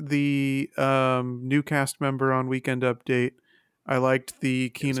liked the new cast member on Weekend Update. I liked the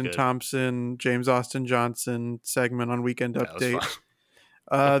Kenan Thompson, James Austin Johnson segment on Weekend Update.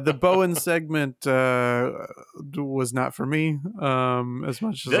 The Bowen segment was not for me, as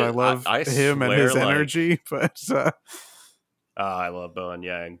much as I love him and his energy. But I love Bowen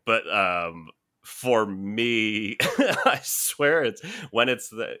Yang. But for me, I swear it's when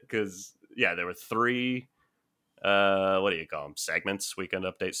it's because there were 3. What do you call them? Segments, Weekend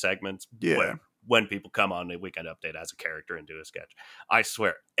Update segments. Yeah. When people come on a Weekend Update as a character and do a sketch, I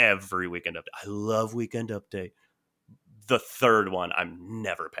swear every Weekend Update, I love Weekend Update. The 3rd one, I'm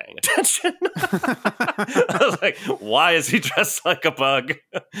never paying attention. I was like, why is he dressed like a bug?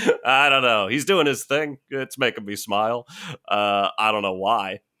 I don't know. He's doing his thing. It's making me smile. I don't know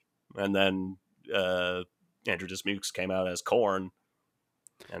why. And then Andrew Dismukes came out as Korn,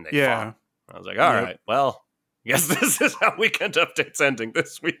 and they fought. I was like, all right, well, yes, this is how Weekend Update's ending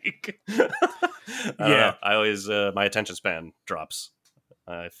this week. I always my attention span drops.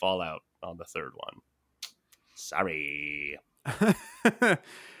 I fall out on the 3rd one. Sorry. I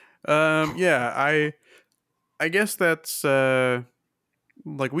guess that's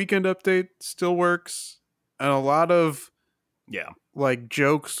like Weekend Update still works, and a lot of like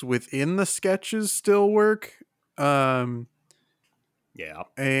jokes within the sketches still work. And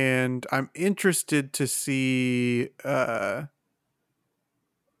I'm interested to see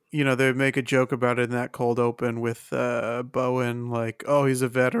they make a joke about it in that cold open with Bowen, like, oh, he's a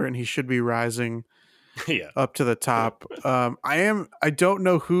veteran, he should be rising up to the top. I don't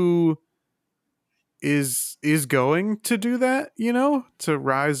know who is going to do that, to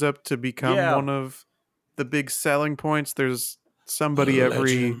rise up to become one of the big selling points. There's somebody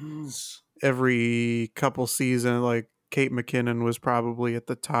every couple season, like Kate McKinnon was probably at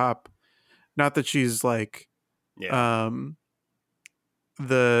the top. Not that she's like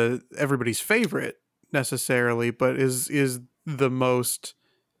the everybody's favorite necessarily, but is the most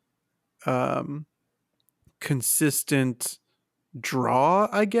consistent draw,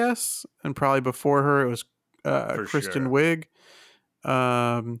 I guess. And probably before her it was Kristen Wiig.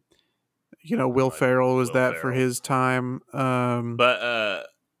 Will Ferrell was for his time. But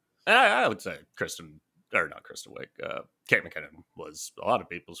I would say not Kristen Wiig. Kate McKinnon was a lot of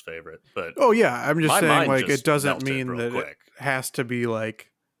people's favorite. But I'm just saying, like, it doesn't mean that it has to be like,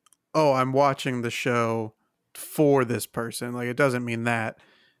 oh, I'm watching the show for this person. Like, it doesn't mean that.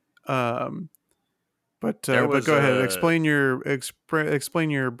 But go ahead. Explain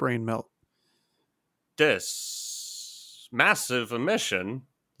your brain melt. This massive omission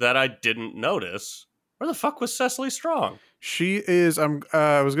that I didn't notice. Where the fuck was Cecily Strong? She is.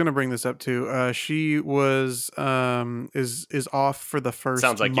 I was going to bring this up too. She was. Is off for the first.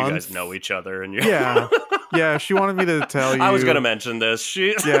 Sounds like month. You guys know each other, and yeah. She wanted me to tell you. I was going to mention this.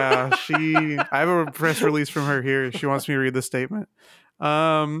 I have a press release from her here. She wants me to read the statement.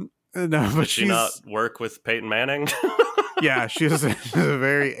 No, but does she not work with Peyton Manning? Yeah, she's a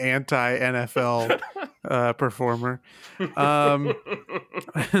very anti-NFL performer. No,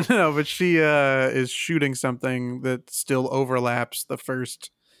 but she is shooting something that still overlaps the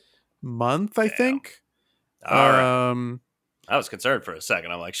first month, I think. All right. I was concerned for a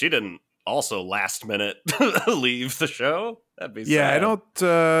second. I'm like, she didn't also last minute leave the show? That'd be sad.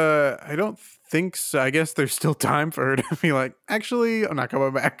 I don't think so. I guess there's still time for her to be like, actually, I'm not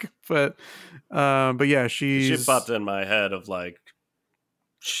coming back. But yeah, she popped in my head of like,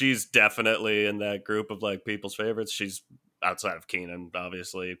 she's definitely in that group of like people's favorites. She's outside of Kenan,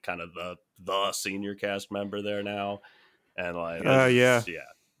 obviously, kind of the senior cast member there now. And like,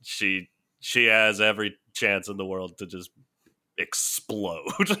 she has every chance in the world to just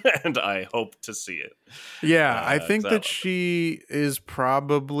explode, and I hope to see it. I think that she is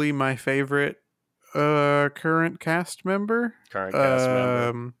probably my favorite current cast member.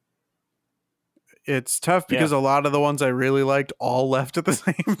 It's tough because a lot of the ones I really liked all left at the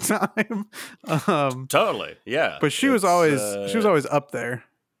same time. Totally, yeah. But she was always up there.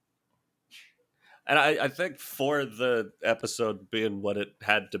 And I think for the episode being what it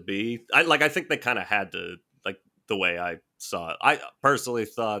had to be, I think they kind of had to, like, the way I saw it. I personally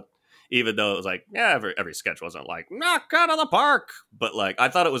thought, even though it was like, every sketch wasn't like, knock out of the park, but like, I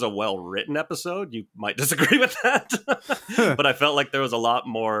thought it was a well-written episode. You might disagree with that. But I felt like there was a lot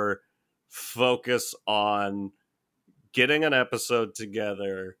more focus on getting an episode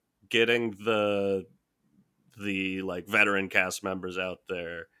together, getting the the like veteran cast members out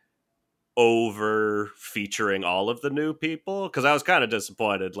there over featuring all of the new people, because I was kind of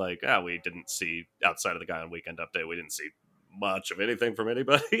disappointed. Like, we didn't see, outside of the guy on Weekend Update, we didn't see much of anything from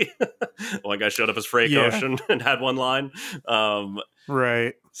anybody. One guy showed up as Frank Ocean and had one line.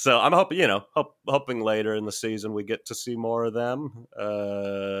 Right. So I'm hoping, hoping later in the season we get to see more of them.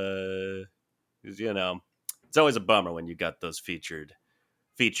 'Cause, it's always a bummer when you got those featured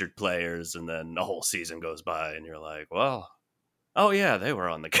players and then a whole season goes by and you're like, well, oh yeah, they were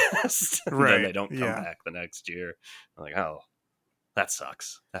on the cast. And Right. then they don't come back the next year. I'm like, oh, that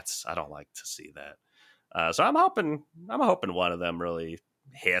sucks. I don't like to see that. So I'm hoping one of them really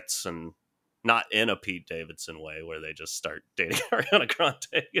hits, and not in a Pete Davidson way where they just start dating Ariana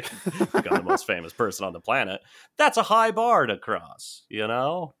Grande and become the most famous person on the planet. That's a high bar to cross,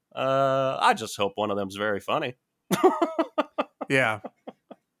 I just hope one of them's very funny. Yeah.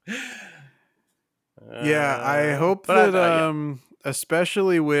 I hope that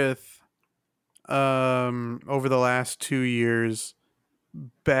especially with over the last 2 years,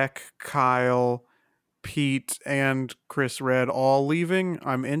 Beck, Kyle, Pete, and Chris Redd all leaving,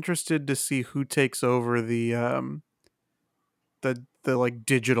 I'm interested to see who takes over the like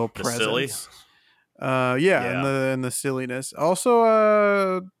digital presence. And the silliness.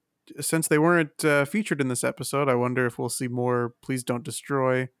 Also, since they weren't featured in this episode, I wonder if we'll see more Please Don't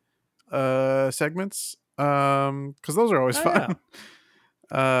Destroy segments, because those are always fun.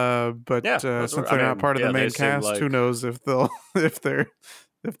 But since they're not part of the main cast, who knows if they'll if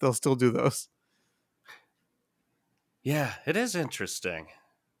they'll still do those. Yeah, it is interesting.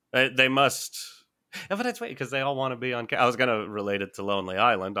 They must, but it's weird because they all want to be on. I was gonna relate it to Lonely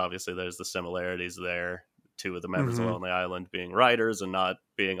Island. Obviously, there's the similarities there. Two of the members of Lonely Island being writers and not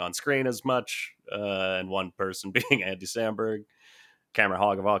being on screen as much, and one person being Andy Samberg, camera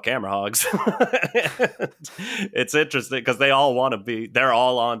hog of all camera hogs. It's interesting because they all want to be. They're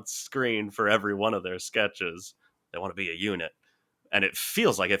all on screen for every one of their sketches. They want to be a unit, and it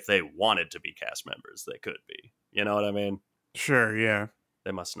feels like if they wanted to be cast members, they could be. You know what I mean? Sure, yeah.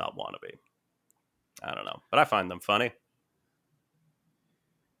 They must not want to be. I don't know, but I find them funny.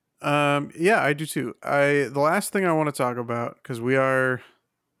 Yeah, I do too. The last thing I want to talk about, because we are,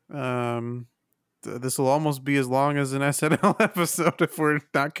 this will almost be as long as an SNL episode if we're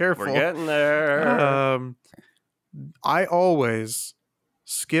not careful. We're getting there. I always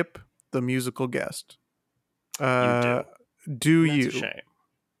skip the musical guest. You do. Do That's you? A shame.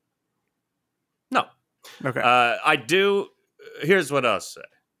 No. Okay. I do. Here's what I'll say.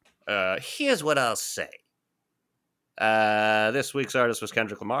 This week's artist was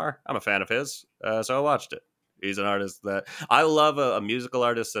Kendrick Lamar. I'm a fan of his, so I watched it. He's an artist that I love, a musical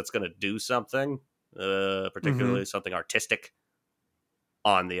artist that's going to do something, particularly something artistic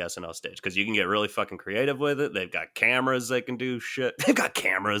on the SNL stage, because you can get really fucking creative with it. They've got cameras, they can do shit. They've got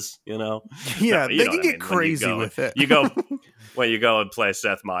cameras, Yeah, they can get crazy with it. When you go and play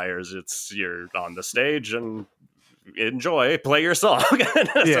Seth Meyers, you're on the stage and play your song.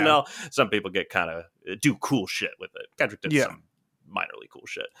 SNL, some people get kind of do cool shit with it. Kendrick did some minorly cool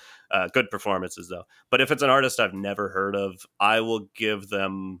shit. Good performances though. But if it's an artist I've never heard of, I will give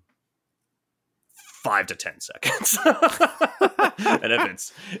them 5 to 10 seconds. And if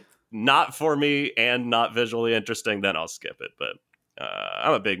it's not for me and not visually interesting, then I'll skip it. But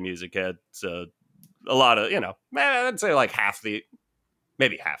I'm a big music head, so a lot of, I'd say like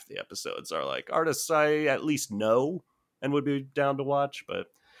maybe half the episodes are like artists I at least know and would be down to watch. But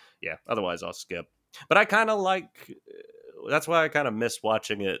yeah, otherwise I'll skip. But I kind of that's why I kind of miss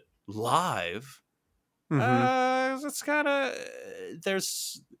watching it live. It's kind of,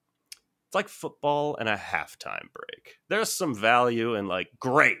 it's like football and a halftime break. There's some value in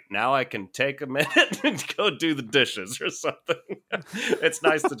great, now I can take a minute and go do the dishes or something. It's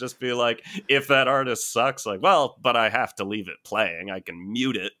nice to just be like, if that artist sucks, but I have to leave it playing. I can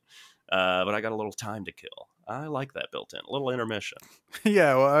mute it, but I got a little time to kill. I like that built in, a little intermission.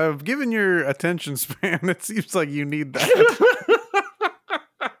 Yeah, well, given your attention span, it seems like you need that.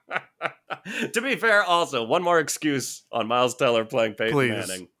 To be fair, also, one more excuse on Miles Teller playing Peyton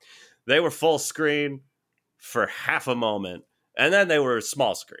Manning. They were full screen for half a moment, and then they were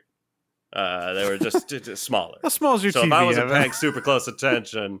small screen. They were just smaller. How small is your TV? So if I wasn't paying super close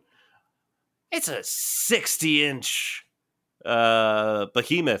attention, it's a 60-inch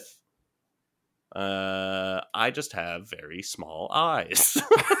behemoth. I just have very small eyes.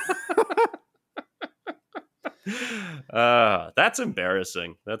 That's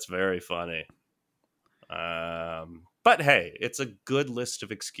embarrassing. That's very funny. But hey, it's a good list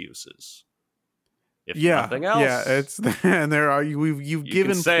of excuses. If nothing else, it's and there are you've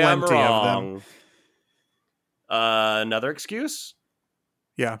given say plenty I'm of them. Another excuse?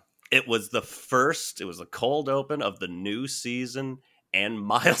 Yeah. It was the cold open of the new season, and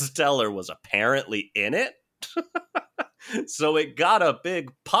Miles Teller was apparently in it. So it got a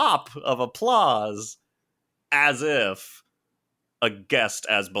big pop of applause, as if a guest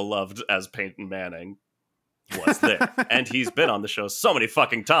as beloved as Peyton Manning was there. And he's been on the show so many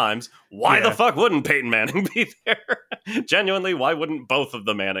fucking times. Why the fuck wouldn't Peyton Manning be there? Genuinely, why wouldn't both of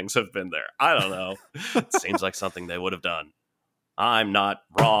the Mannings have been there? I don't know. It seems like something they would have done. I'm not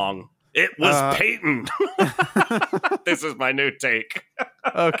wrong. It was Peyton. This is my new take.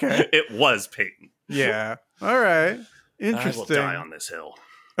 Okay. It was Peyton. Yeah. All right. Interesting. I will die on this hill.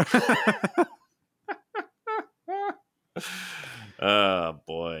 Oh,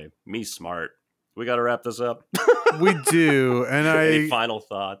 boy. Me smart. We got to wrap this up. We do. And Any final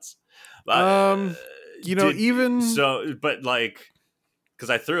thoughts? Because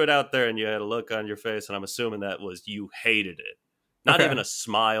I threw it out there and you had a look on your face, and I'm assuming that was you hated it. Not even a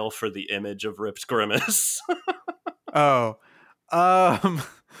smile for the image of Ripped Grimace. Oh.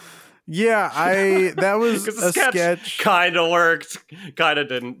 Yeah, that was a sketch. Kind of worked, kind of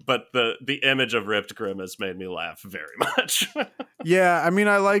didn't, but the image of Ripped Grimace made me laugh very much. Yeah, I mean,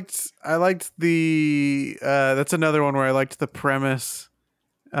 I liked the that's another one where I liked the premise,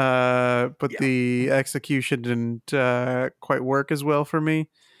 but the execution didn't quite work as well for me.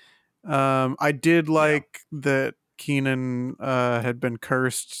 I did like that Keenan had been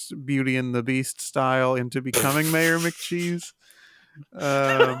cursed Beauty and the Beast style into becoming Mayor McCheese.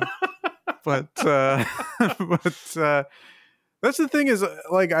 But that's the thing is,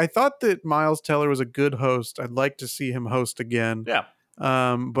 like, I thought that Miles Teller was a good host. I'd like to see him host again. Yeah.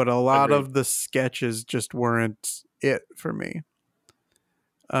 But a lot of the sketches just weren't it for me.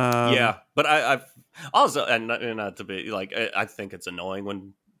 Yeah, but I've also, and not to be like, I think it's annoying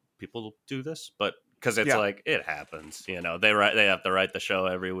when people do this, but because it's like, it happens, they have to write the show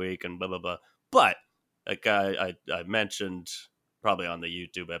every week and blah blah blah. But like I mentioned probably on the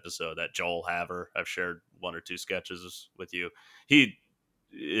YouTube episode that Joel Haver, I've shared one or two sketches with you. He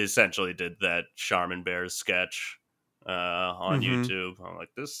essentially did that Charmin Bears sketch on YouTube. I'm like,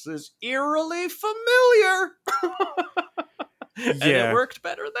 this is eerily familiar. And it worked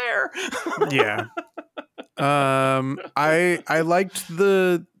better there. Yeah. I liked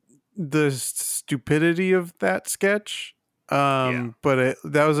the stupidity of that sketch. But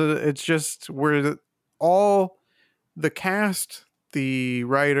it's just where all the cast, the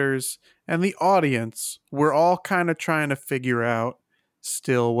writers, and the audience were all kind of trying to figure out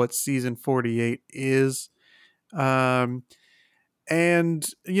still what season 48 is. And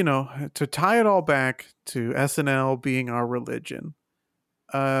to tie it all back to SNL being our religion,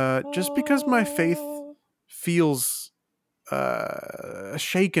 just because my faith feels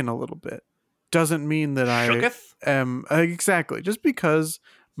shaken a little bit doesn't mean that shooketh? I am exactly. Just because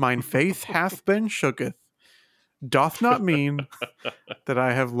mine faith hath been shooketh doth not mean that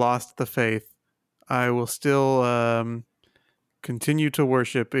I have lost the faith. I will still continue to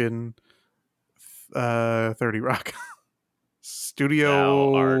worship in 30 Rock.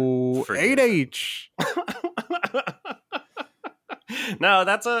 Studio 8H. No,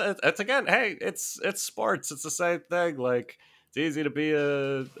 that's again, hey, it's sports. It's the same thing. Like, it's easy to be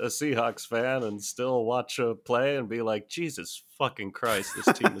a Seahawks fan and still watch a play and be like, Jesus fucking Christ, this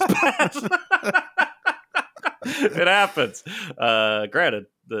team is bad. It happens. Granted,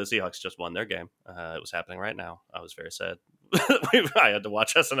 the Seahawks just won their game. It was happening right now. I was very sad. I had to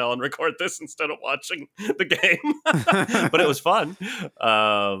watch SNL and record this instead of watching the game. But it was fun.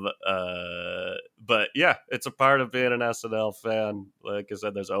 But yeah, it's a part of being an SNL fan. Like I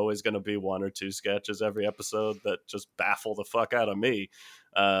said, there's always going to be one or two sketches every episode that just baffle the fuck out of me.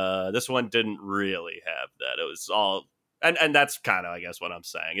 This one didn't really have that. It was all... And that's kind of, I guess, what I'm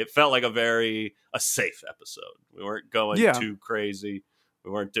saying. It felt like a safe episode. We weren't going too crazy. We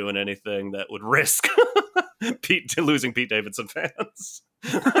weren't doing anything that would risk losing Pete Davidson fans.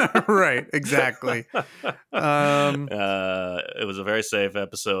 Right, exactly. It was a very safe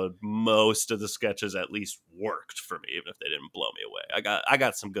episode. Most of the sketches at least worked for me, even if they didn't blow me away. I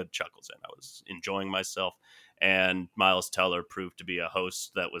got some good chuckles in. I was enjoying myself. And Miles Teller proved to be a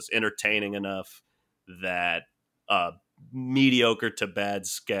host that was entertaining enough that mediocre to bad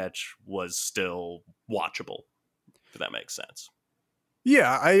sketch was still watchable, if that makes sense.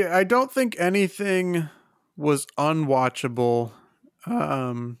 Yeah, I don't think anything was unwatchable.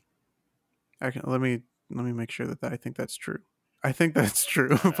 Let me make sure that I think that's true. I think that's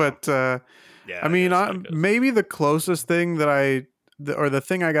true. No. But I mean, maybe the closest thing that the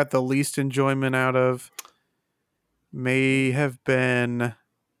thing I got the least enjoyment out of may have been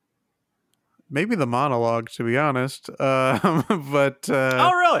maybe the monologue, to be honest. But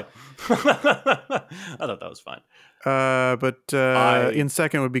oh, really? I thought that was fine. In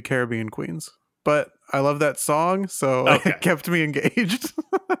second would be Caribbean Queens. But I love that song, so it kept me engaged.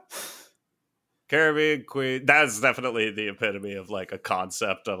 Caribbean Queen. That's definitely the epitome of like a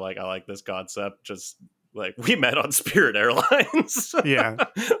concept of like, I like this concept. Just like we met on Spirit Airlines. Yeah.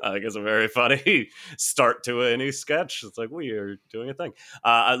 I think it's a very funny start to any sketch. It's like, we are doing a thing.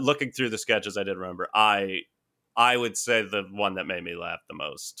 Looking through the sketches, I did remember. I would say the one that made me laugh the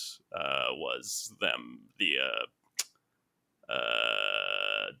most was them, the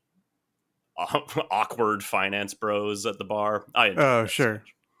awkward finance bros at the bar. Oh, sure.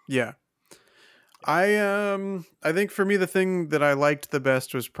 Sketch. Yeah. I think for me the thing that I liked the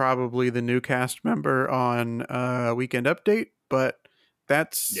best was probably the new cast member on Weekend Update, but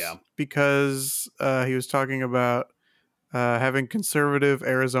that's because he was talking about having conservative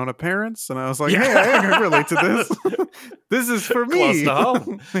Arizona parents, and I was like, hey, I can relate to this. This is for me. Close to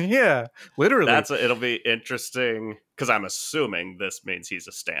home. Yeah, literally. It'll be interesting because I'm assuming this means he's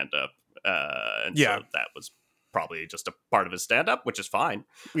a stand-up, and so that was probably just a part of his stand-up, which is fine.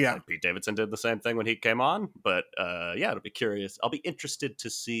 Yeah. Pete Davidson did the same thing when he came on, but it'll be curious. I'll be interested to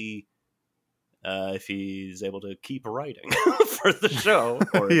see if he's able to keep writing for the show,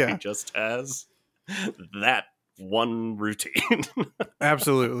 or if he just has that one routine.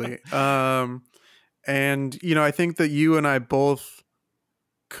 Absolutely. And I think that you and I both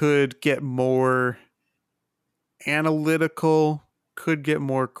could get more analytical, could get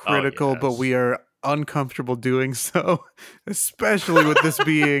more critical, but we are uncomfortable doing so, especially with this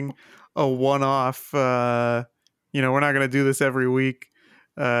being a one-off. We're not going to do this every week.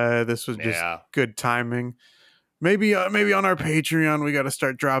 This was just good timing. Maybe on our Patreon we got to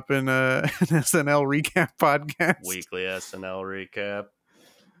start dropping an SNL recap podcast, weekly SNL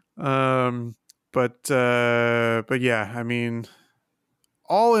recap. But yeah, I mean,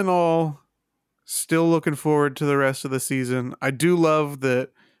 all in all, still looking forward to the rest of the season. I do love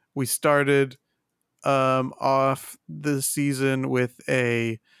that we started off the season with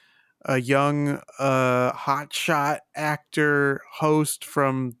a young hotshot actor host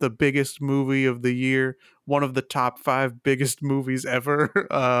from the biggest movie of the year, one of the top 5 biggest movies ever.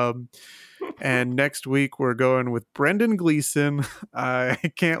 And next week we're going with Brendan Gleeson. I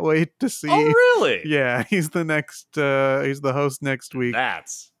can't wait to see. Oh, really? Yeah, he's the next. He's the host next week. That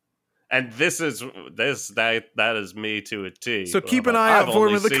is me to a T. So keep an eye out for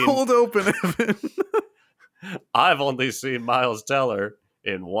him in the cold open, Evan. I've only seen Miles Teller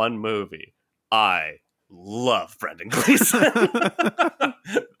in one movie. I love Brendan Gleeson.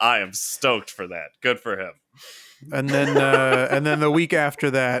 I am stoked for that. Good for him. And then the week after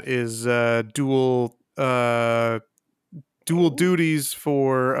that is dual duties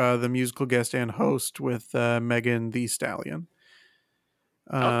for the musical guest and host with Megan Thee Stallion.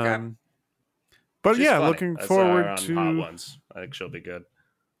 Okay. But She's funny. Looking forward to Hot Ones. I think she'll be good.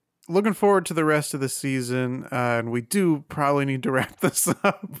 Looking forward to the rest of the season, and we do probably need to wrap this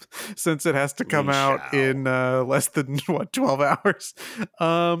up since it has to come out in less than 12 hours.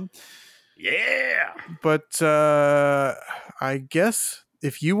 Yeah. But I guess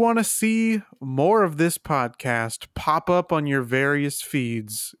if you want to see more of this podcast pop up on your various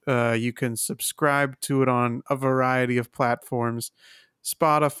feeds, you can subscribe to it on a variety of platforms: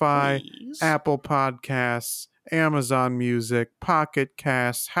 Spotify, Apple Podcasts, Amazon Music, Pocket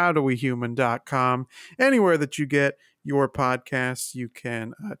Casts, HowDoWeHuman.com. Anywhere that you get your podcasts, you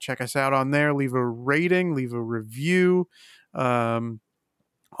can check us out on there. Leave a rating, leave a review, all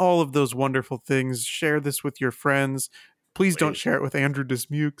of those wonderful things. Share this with your friends. Please don't share it with Andrew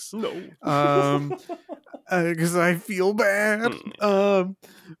Dismukes. No. Because I feel bad.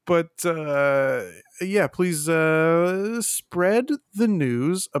 Please spread the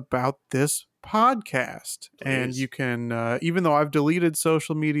news about this podcast. Please. And you can, even though I've deleted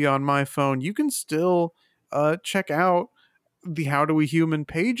social media on my phone, you can still check out the How Do We Human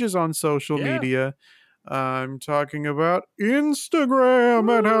pages on social media. I'm talking about Instagram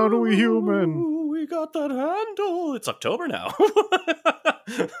at How Do We Human. We got that handle. It's October now.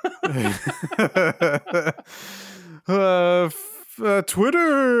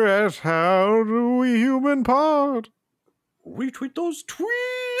 Twitter at How Do We Human Pod. Retweet those tweets.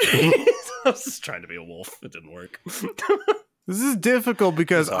 I was just trying to be a wolf. It didn't work. This is difficult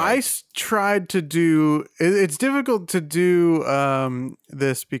because I tried to do. It's difficult to do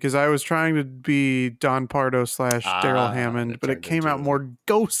this because I was trying to be Don Pardo / Daryl Hammond, but it came out more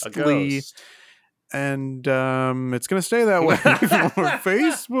ghostly. And it's going to stay that way.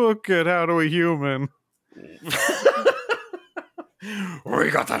 Facebook at How Do We Human.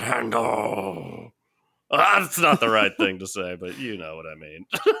 We got that handle. That's not the right thing to say, but you know what I mean.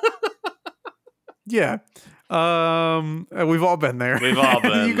 Yeah. We've all been there. We've all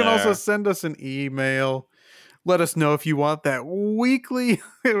been You can also there. send us an email. Let us know if you want that weekly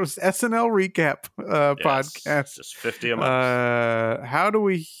it was SNL recap podcast. Just 50 a month. How do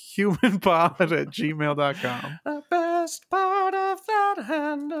we human pod at gmail.com. The best part of that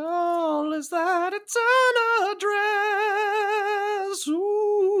handle is that it's an address.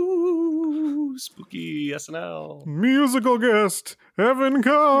 Ooh, spooky SNL. Musical guest, Evan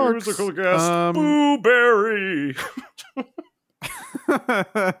Cox. Musical guest, Boo Berry.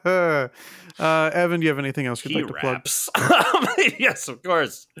 Evan, do you have anything else you'd like to plug? Yes, of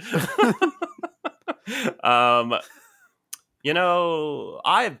course. I've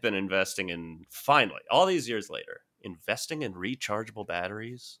been investing in, finally, all these years later, investing in rechargeable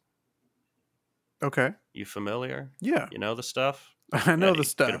batteries. Okay. You familiar? Yeah. You know the stuff? I know the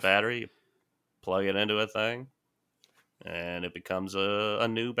stuff. Get a battery, you plug it into a thing, and it becomes a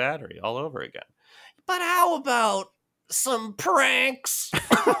new battery all over again. But how about some pranks?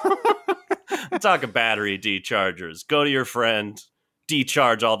 I'm talking battery dechargers. Go to your friend,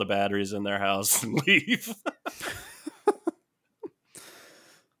 decharge all the batteries in their house, and leave.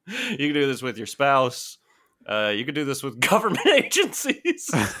 You can do this with your spouse. You can do this with government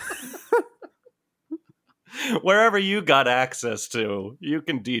agencies. Wherever you got access to, you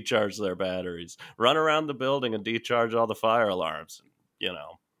can decharge their batteries. Run around the building and decharge all the fire alarms.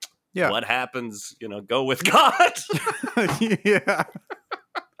 Yeah. What happens, go with God. Yeah.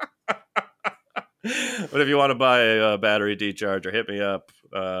 But if you want to buy a battery decharger, hit me up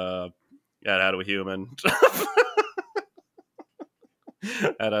at How Do We Human.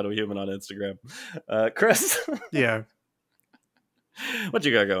 At How Do We Human on Instagram. Chris? Yeah. What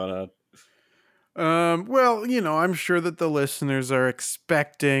you got going on? Well, I'm sure that the listeners are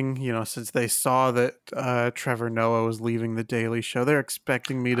expecting, since they saw that Trevor Noah was leaving The Daily Show, they're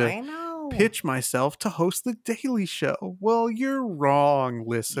expecting me to pitch myself to host The Daily Show. Well, you're wrong,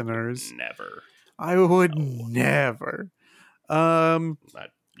 listeners. Never. I would never.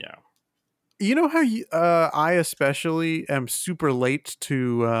 Yeah. You know how I especially am super late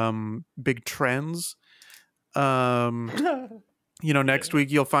to big trends? Next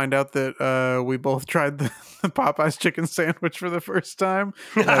week you'll find out that we both tried the Popeyes chicken sandwich for the first time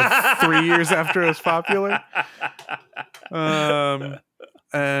 3 years after it was popular.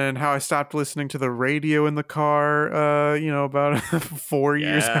 And how I stopped listening to the radio in the car, about 4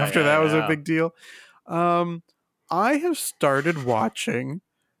 years after that was a big deal. I have started watching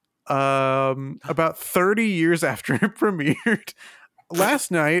about 30 years after it premiered.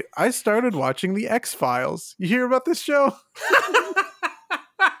 Last night, I started watching The X-Files. You hear about this show?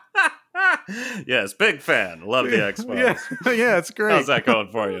 Yes, big fan. Love The X-Files. Yeah, it's great. How's that going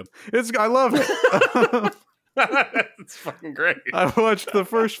for you? I love it. It's fucking great. I watched the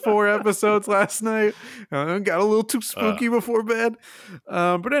first 4 episodes last night. Got a little too spooky before bed.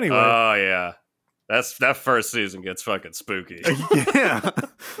 But anyway. Oh, yeah. That first season gets fucking spooky. Yeah.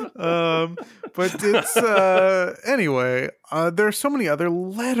 But it's anyway, there's so many other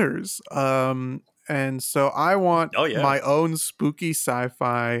letters. And so I want my own spooky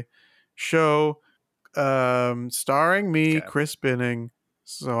sci-fi show starring me, Chris Binning.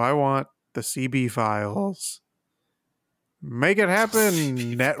 So I want the CB Files. Make it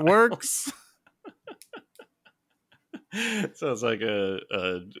happen, networks. Sounds like a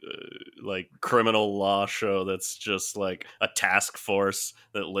like criminal law show that's just like a task force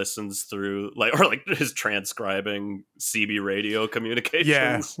that listens through or is transcribing CB radio communications.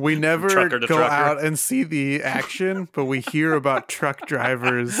 Yeah, we never go out and see the action, but we hear about truck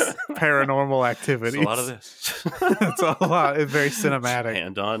drivers' paranormal activities. It's a lot of this. It's a lot. It's very cinematic.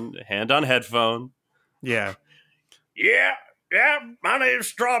 Hand on headphone. Yeah. Yeah. My name's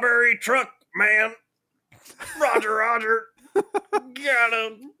Strawberry Truck Man. Roger. Got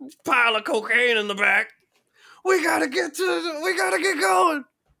a pile of cocaine in the back. We gotta get going.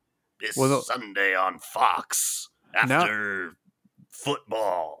 This Sunday on Fox after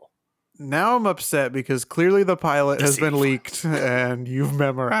football. Now I'm upset because clearly the pilot has been leaked and you've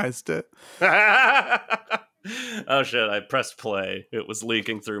memorized it. Oh shit, I pressed play. It was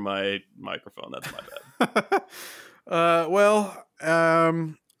leaking through my microphone. That's my bad.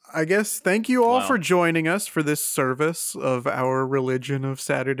 I guess thank you all for joining us for this service of our religion of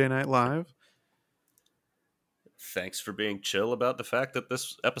Saturday Night Live. Thanks for being chill about the fact that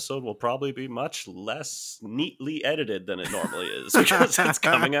this episode will probably be much less neatly edited than it normally is because it's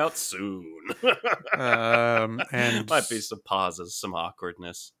coming out soon. And might be some pauses, some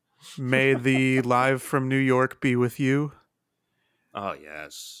awkwardness. May the live from New York be with you. Oh,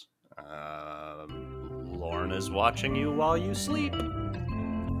 yes. Lauren is watching you while you sleep.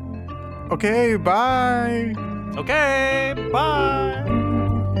 Okay, bye. Okay, bye.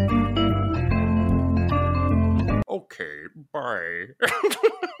 Okay, bye.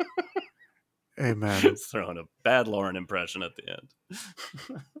 Amen. Throwing a bad Lauren impression at the end.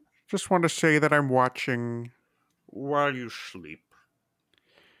 Just want to say that I'm watching While you sleep.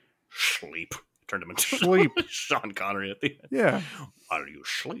 Sleep. Turned him into Sleep. Sean Connery at the end. Yeah. While you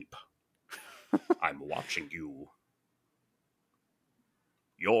sleep. I'm watching you.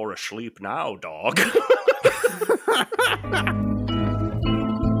 You're asleep now, dog.